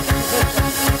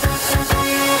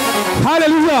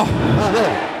 ሃሌሉያ።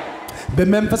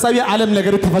 በመንፈሳዊ ዓለም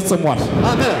ነገር ተፈጽሟል።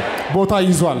 ቦታ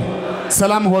ይዟል።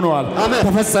 ሰላም ሆኗል።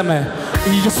 ተፈጸመ።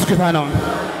 ኢየሱስ ጌታ ነው።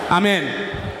 አሜን።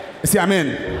 እስቲ አሜን።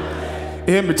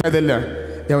 ይሄም ብቻ አይደለም።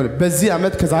 ያው በዚህ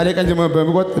ዓመት ከዛሬ ቀን ጀምሮ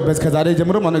ከዛሬ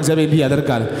ጀምሮ ማነው እግዚአብሔር እንዲህ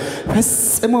ያደርጋል።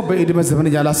 ፈጽሞ በዕድሜ ዘመን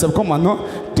ያላሰብከው ማነው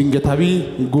ድንገታዊ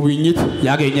ጉብኝት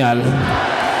ያገኛል።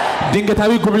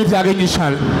 ድንገታዊ ጉብኝት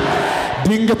ያገኝሻል።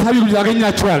 ድንገታዊ ጉብኝት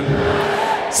ያገኛችኋል።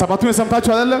 ሰባቱን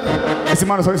የሰማችሁ አይደለ? እስቲ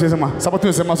ማነው ሰው የሰማ? ሰባቱን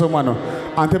የሰማ ሰው ማነው?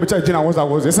 አንተ ብቻ እጅን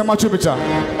አወዛወዝ። የሰማችሁ ብቻ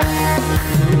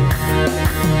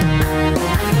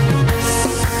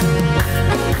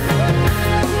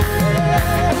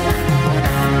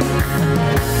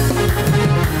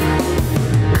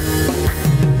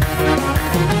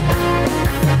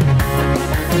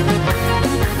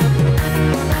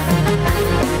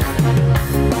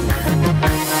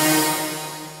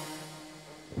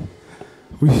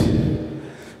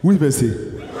ውይ በሲ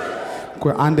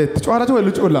ቆይ አንዴ ትጫወራችሁ ወይ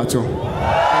ልጭውላችሁ?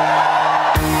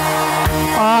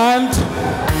 አንድ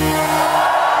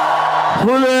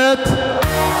ሁለት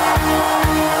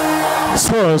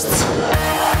ሶስት።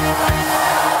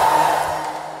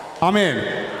 አሜን።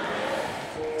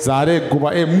 ዛሬ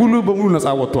ጉባኤ ሙሉ በሙሉ ነፃ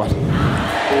ወጥቷል።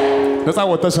 ነፃ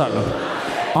ወጥተሻል።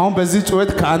 አሁን በዚህ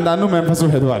ጩኸት ከአንዳንዱ መንፈሱ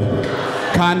ሄዷል፣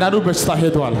 ከአንዳንዱ በሽታ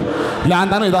ሄዷል፣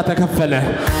 ለአንዳንዱ ዕዳ ተከፈለ።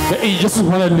 በኢየሱስ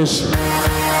ሆነልሽ።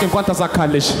 እንኳን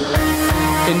ተሳካልሽ።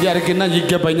 እንዲያርግና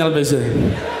ይገባኛል። በዚህ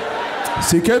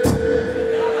ሲከት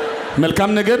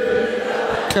መልካም ነገር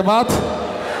ቅባት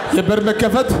የበር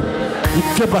መከፈት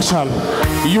ይገባሻል።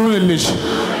 ይሁንልሽ።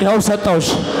 ያው ሰጣውሽ።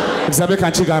 እግዚአብሔር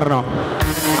ካንቺ ጋር ነው።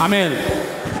 አሜን።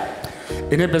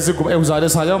 እኔ በዚህ ጉባኤ ዛሬ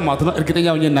ሳየው ማለት ነው እርግጠኛ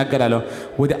ሆኜ እናገራለሁ።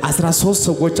 ወደ 13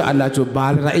 ሰዎች አላችሁ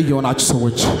ባለ ራእይ የሆናችሁ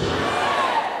ሰዎች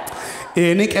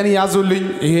ይሄን ቀን ያዙልኝ፣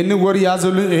 ይሄን ወር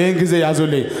ያዙልኝ፣ ይሄን ጊዜ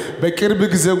ያዙልኝ። በቅርብ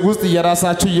ጊዜ ውስጥ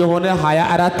የራሳችሁ የሆነ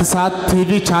 24 ሰዓት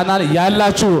ቲቪ ቻናል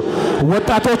ያላችሁ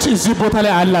ወጣቶች እዚህ ቦታ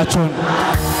ላይ አላችሁ።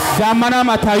 ዳመናም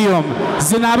አታዩም፣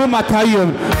 ዝናብም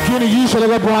አታዩም፣ ግን ይህ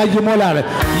ሸለቆ በውሃ ይሞላል።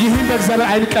 ይህም በእግዚአብሔር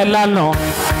ዓይን ቀላል ነው።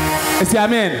 እስቲ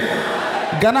አሜን።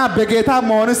 ገና በጌታ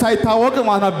መሆን ሳይታወቅ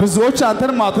ማለት ነው ብዙዎች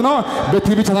አንተን ማለት ነው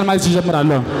በቲቪ ቻናል ማየት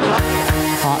ይጀምራሉ።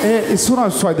 እሱ ነው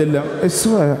እሱ አይደለም፣ እሱ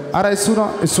አረ እሱ ነው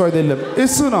እሱ አይደለም፣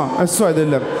 እሱ ነው እሱ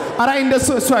አይደለም፣ አረ እንደሱ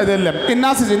እሱ አይደለም።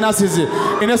 እናስይዝ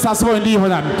እኔ ሳስበው እንዲህ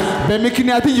ይሆናል።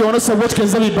 በምክንያት የሆኑ ሰዎች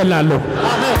ገንዘብ ይበላሉ።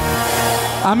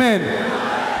 አሜን።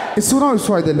 እሱ ነው እሱ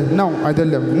አይደለም፣ ነው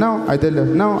አይደለም፣ ነው አይደለም፣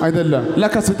 ነው አይደለም።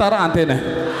 ለካ ስጠራ አንተ ነህ፣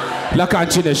 ለካ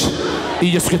አንቺ ነሽ።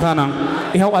 ኢየሱስ ጌታ ነው።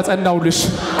 ይኸው አጸናውልሽ።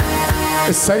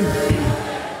 እሰይ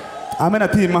አሜን።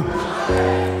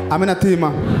 አትይማ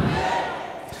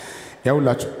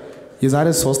ያውላችሁ የዛሬ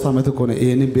 3 ዓመት እኮ ነው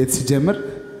ይሄንን ቤት ሲጀምር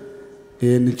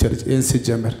ይሄንን ቸርች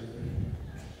ሲጀምር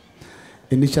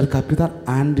ኢኒሻል ካፒታል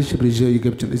 1000 ብር ይዤ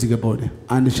ይገብጭ እዚህ ገባው ነው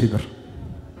 1000 ብር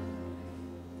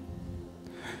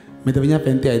መደበኛ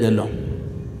ጴንጤ አይደለም።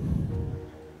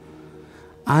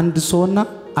 አንድ ሰውና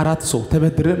 4 ሰው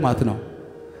ተበድረ ማለት ነው።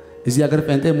 እዚህ ሀገር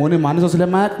ጴንጤ መሆኔ ማን ሰው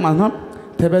ስለማያውቅ ማለት ነው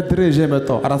ተበድረ ይዤ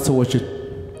መጣው 4 ሰዎችን።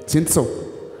 ስንት ሰው?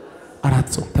 4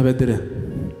 ሰው ተበድረ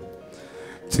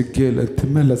ችግር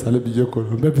ትመለሳለህ ብዬ እኮ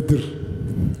ነው በብድር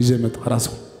ይዤ መጣው 4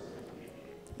 ሰው።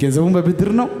 ገንዘቡን በብድር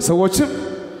ነው፣ ሰዎችም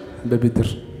በብድር።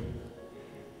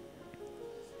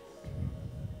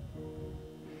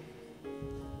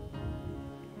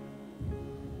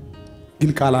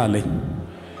 ግን ቃል አለኝ።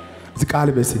 እዚህ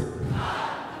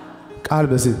ቃል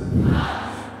በሲ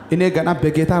እኔ ገና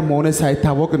በጌታ መሆኔ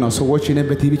ሳይታወቅ ነው ሰዎች እኔ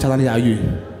በቲቪ ቻናል ያዩኝ።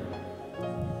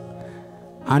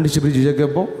 1000 ብር ይዤ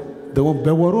ገባው። ደግሞ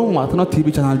በወሩ ማለት ነው ቲቪ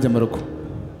ቻናል ጀመርኩ።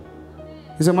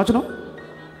 ይሰማችሁ ነው?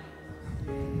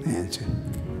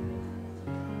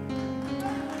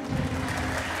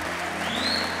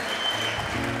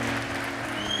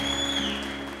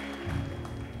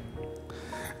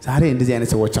 ዛሬ እንደዚህ አይነት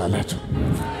ሰዎች አላችሁ።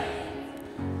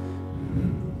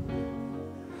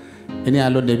 እኔ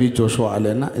ያለው ነብይ ጆሹዋ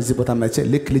አለና እዚህ ቦታ መቼ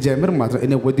ልክ ልጀምር ማለት ነው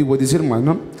እኔ ወዲ ሲል ማለት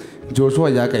ነው ጆሹዋ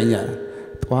ያቀኛል።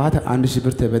 ጠዋት 1000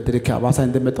 ብር ተበድሬ ከአባሳ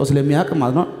እንደመጣው ስለሚያውቅ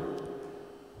ማለት ነው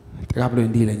ተቃብሎ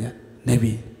እንዲህ ይለኛል።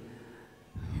 ነብይ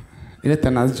እኔ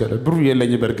ተናዝቻለሁ። ብሩ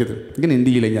የለኝ በርግጥ ግን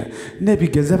እንዲህ ይለኛል። ነብይ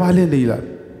ገንዘብ አለ እንደ ይላል።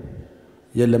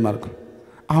 የለም አልኩ።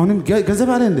 አሁንም ገንዘብ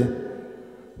አለ እንደ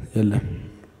የለም።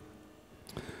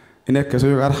 እኔ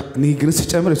ከሰው ጋር ንግግር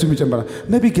ሲጨምር እሱም ይጨምራል።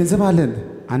 ነብይ ገንዘብ አለ እንደ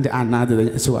አንድ አናደደኝ።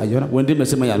 እሱ አየውና ወንድም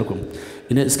መስመኝ አልኩ።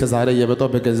 እኔ እስከ ዛሬ የበጣው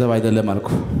በገንዘብ አይደለም አልኩ።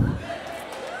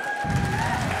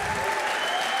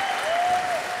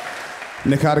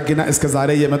 ነካርግና እስከ ዛሬ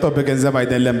የመጣው በገንዘብ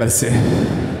አይደለም በርሴ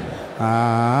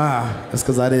እስከ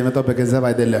ዛሬ የመጣው በገንዘብ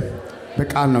አይደለም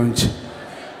በቃል ነው እንጂ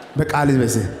በቃል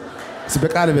ይበስ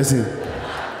በቃል ይበስ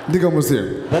ድገሙስ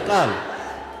በቃል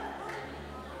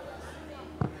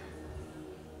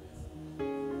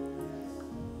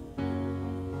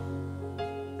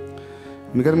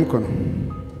ንገርም እኮ ነው።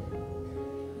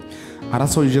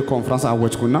 4 ሰው ይዤ ኮንፈረንስ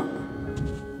አወጅኩና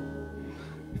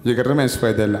የገረመኝ እሱ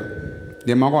አይደለም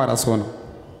የማውቀው 4 ሰው ነው።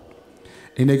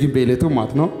 እኔ ግን በዕለቱ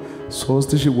ማለት ነው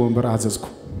 3000 ወንበር አዘዝኩ።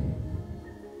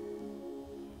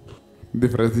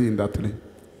 ዲፍረንስ እንዳትለኝ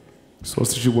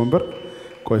 3000 ወንበር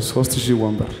ቆይ 3000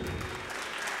 ወንበር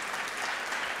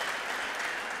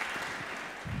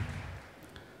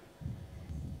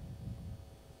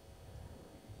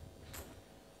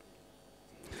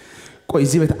ቆይ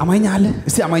እዚህ ቤት አማኝ አለ?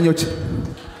 እስቲ አማኞች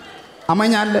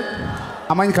አማኝ አለ?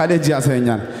 አማኝ ካለ እጅ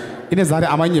ያሳየኛል። እኔ ዛሬ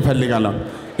አማኝ እፈልጋለሁ።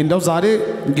 እንደው ዛሬ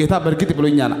ጌታ በርግጥ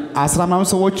ብሎኛል 15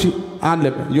 ሰዎች አለ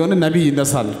የሆነ ነብይ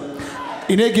ይነሳል።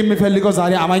 እኔ ግን የምፈልገው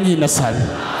ዛሬ አማኝ ይነሳል።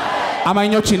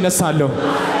 አማኞች ይነሳሉ።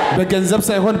 በገንዘብ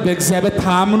ሳይሆን በእግዚአብሔር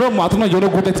ታምኖ ማለት ነው የሆነ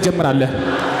ጉዳይ ትጀምራለህ።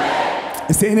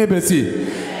 እስቲ እኔ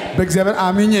በእግዚአብሔር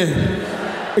አምኜ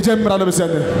እጀምራለሁ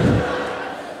በሰነ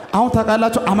አሁን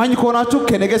ታውቃላችሁ አማኝ ከሆናችሁ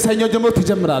ከነገ ሰኞ ጀምሮ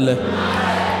ትጀምራለህ።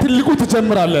 ትልቁ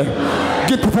ትጀምራለህ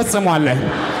ግን ትፈጽማለህ።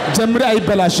 ጀምሬ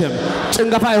አይበላሽም፣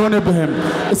 ጭንገፋ አይሆንብህም።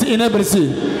 እስቲ እኔ በርሲ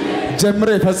ጀምሬ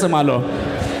እፈጽማለሁ።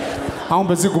 አሁን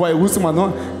በዚህ ጉባኤ ውስጥ ማለት ነው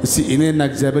እስቲ እኔና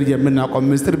እግዚአብሔር የምናውቀው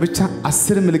ምስጢር ብቻ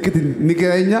 10 ምልክት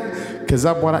ንገረኛ፣ ከዛ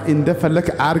በኋላ እንደፈለክ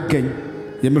አርገኝ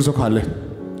የሚል ሰው ካለ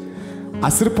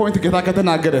 10 ፖይንት ጌታ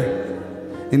ከተናገረ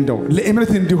እንደው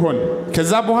ለእምነት እንዲሆን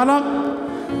ከዛ በኋላ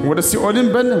ወደ ሲኦልም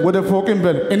በል ወደ ፎቅም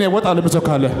በል እኔ ወጣለሁ ብቻ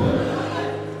ካለ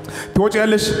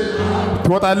ትወጪያለሽ፣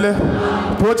 ትወጣለህ፣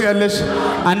 ትወጪያለሽ።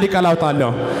 አንድ ቃል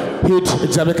አውጣለሁ። ሂድ፣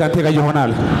 እግዚአብሔር ካንተ ጋር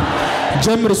ይሆናል።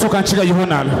 ጀምር፣ እሱ ካንቺ ጋር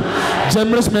ይሆናል።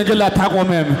 ጀምርስ መንገድ ላይ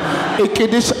አታቆምም።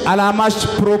 እቅድሽ፣ አላማሽ፣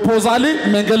 ፕሮፖዛል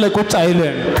መንገድ ላይ ቁጭ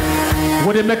አይልም።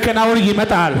 ወደ መከናወን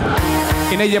ይመጣል።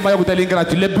 እኔ የማየው ጉዳይ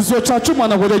ልንገራችሁ። ለብዙዎቻችሁ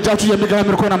ማለት ወደ እጃችሁ የሚገባ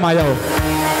ምርኮ ነው የማየው።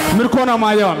 ምርኮ ነው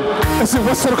የማየው። እስኪ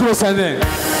ወሰድኩ በሰኔ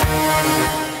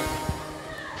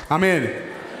አሜን።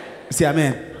 እስኪ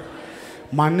አሜን።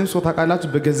 ማንም ሰው ታውቃላችሁ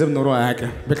በገንዘብ ኖሮ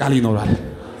አያውቅም፣ በቃል ይኖራል።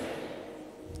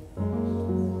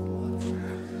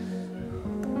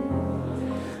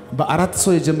 በአራት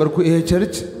ሰው የጀመርኩ ይሄ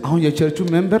ቸርች አሁን የቸርቹ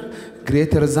ሜምበር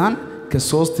ግሬተር ዛን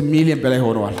ከ3 ሚሊዮን በላይ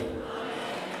ሆነዋል።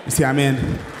 እስቲ አሜን።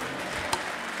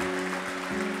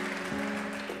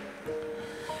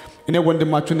 እኔ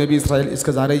ወንድማችሁ ነብይ እስራኤል እስከ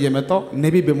ዛሬ የመጣው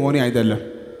ነብይ በመሆኔ አይደለም፣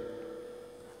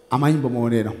 አማኝ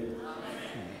በመሆኔ ነው።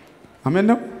 አሜን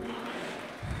ነው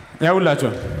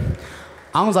ያውላችሁ።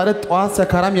 አሁን ዛሬ ጠዋት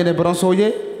ሰካራም የነበረው ሰውዬ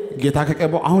ጌታ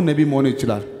ከቀበው አሁን ነብይ መሆን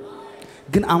ይችላል።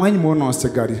 ግን አማኝ መሆን ነው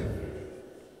አስቸጋሪ።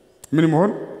 ምን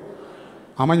መሆን?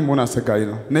 አማኝ መሆን አስቸጋሪ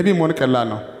ነው። ነብይ መሆን ቀላል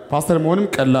ነው። ፓስተር መሆንም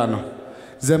ቀላል ነው።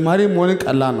 ዘማሪ መሆን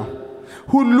ቀላል ነው።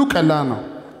 ሁሉ ቀላል ነው።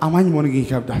 አማኝ መሆን ግን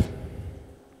ይከብዳል።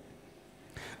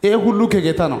 ይሄ ሁሉ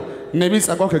ከጌታ ነው። ነብይ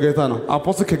ጸጋው ከጌታ ነው።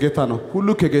 አፖስቶል ከጌታ ነው። ሁሉ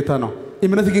ከጌታ ነው።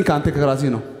 እምነት ግን ካንተ ከራሴ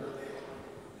ነው።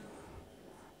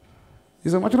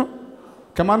 ይሰማችሁ ነው?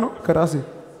 ከማን ነው? ከራሴ።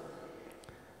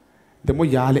 ደግሞ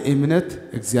ያለ እምነት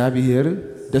እግዚአብሔርን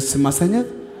ደስ ማሰኘት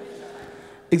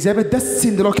እግዚአብሔር ደስ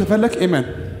እንዲለው ከፈለክ እመን።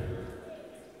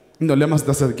 እንደው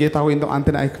ለማስደሰት ጌታ ሆይ እንደው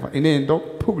አንተን አይክፋ እኔ እንደው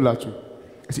ፑብላችሁ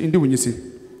እሺ እንዲሁኝ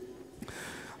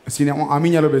እሺ ነው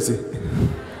አሚን ያለው በሲ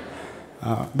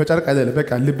በጨርቅ አይደለም። በቃ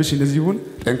ልብሽ እንደዚህ ይሁን።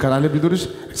 ጠንካራ ልብ ይዱርሽ።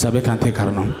 እግዚአብሔር ካንተ ጋር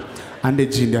ነው። አንዴ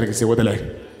እጅ እንዲያርግ ወደ ላይ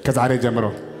ከዛሬ ጀምሮ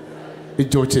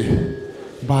እጆቼ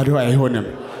ባዶ አይሆንም።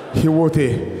 ህይወቴ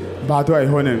ባዶ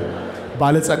አይሆንም።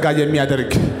 ባለጸጋ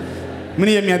የሚያደርግ ምን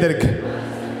የሚያደርግ?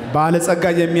 ባለጸጋ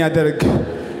የሚያደርግ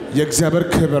የእግዚአብሔር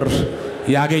ክብር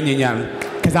ያገኘኛል።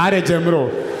 ከዛሬ ጀምሮ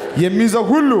የሚይዘው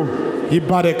ሁሉ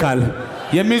ይባረካል።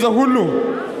 የሚይዘው ሁሉ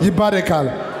ይባረካል።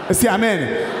 እስቲ አሜን።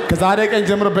 ከዛሬ ቀን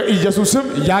ጀምሮ በኢየሱስ ስም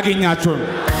ያገኛችሁ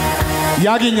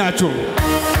ያገኛችሁ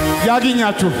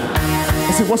ያገኛችሁ።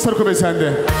 እስቲ ወሰርኩ በሳንደ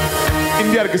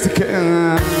እንዲያርግ እስቲ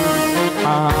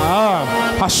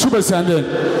አሹ በሳንደ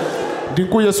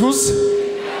ድንቁ ኢየሱስ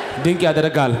ድንቅ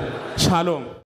ያደርጋል። ሻሎም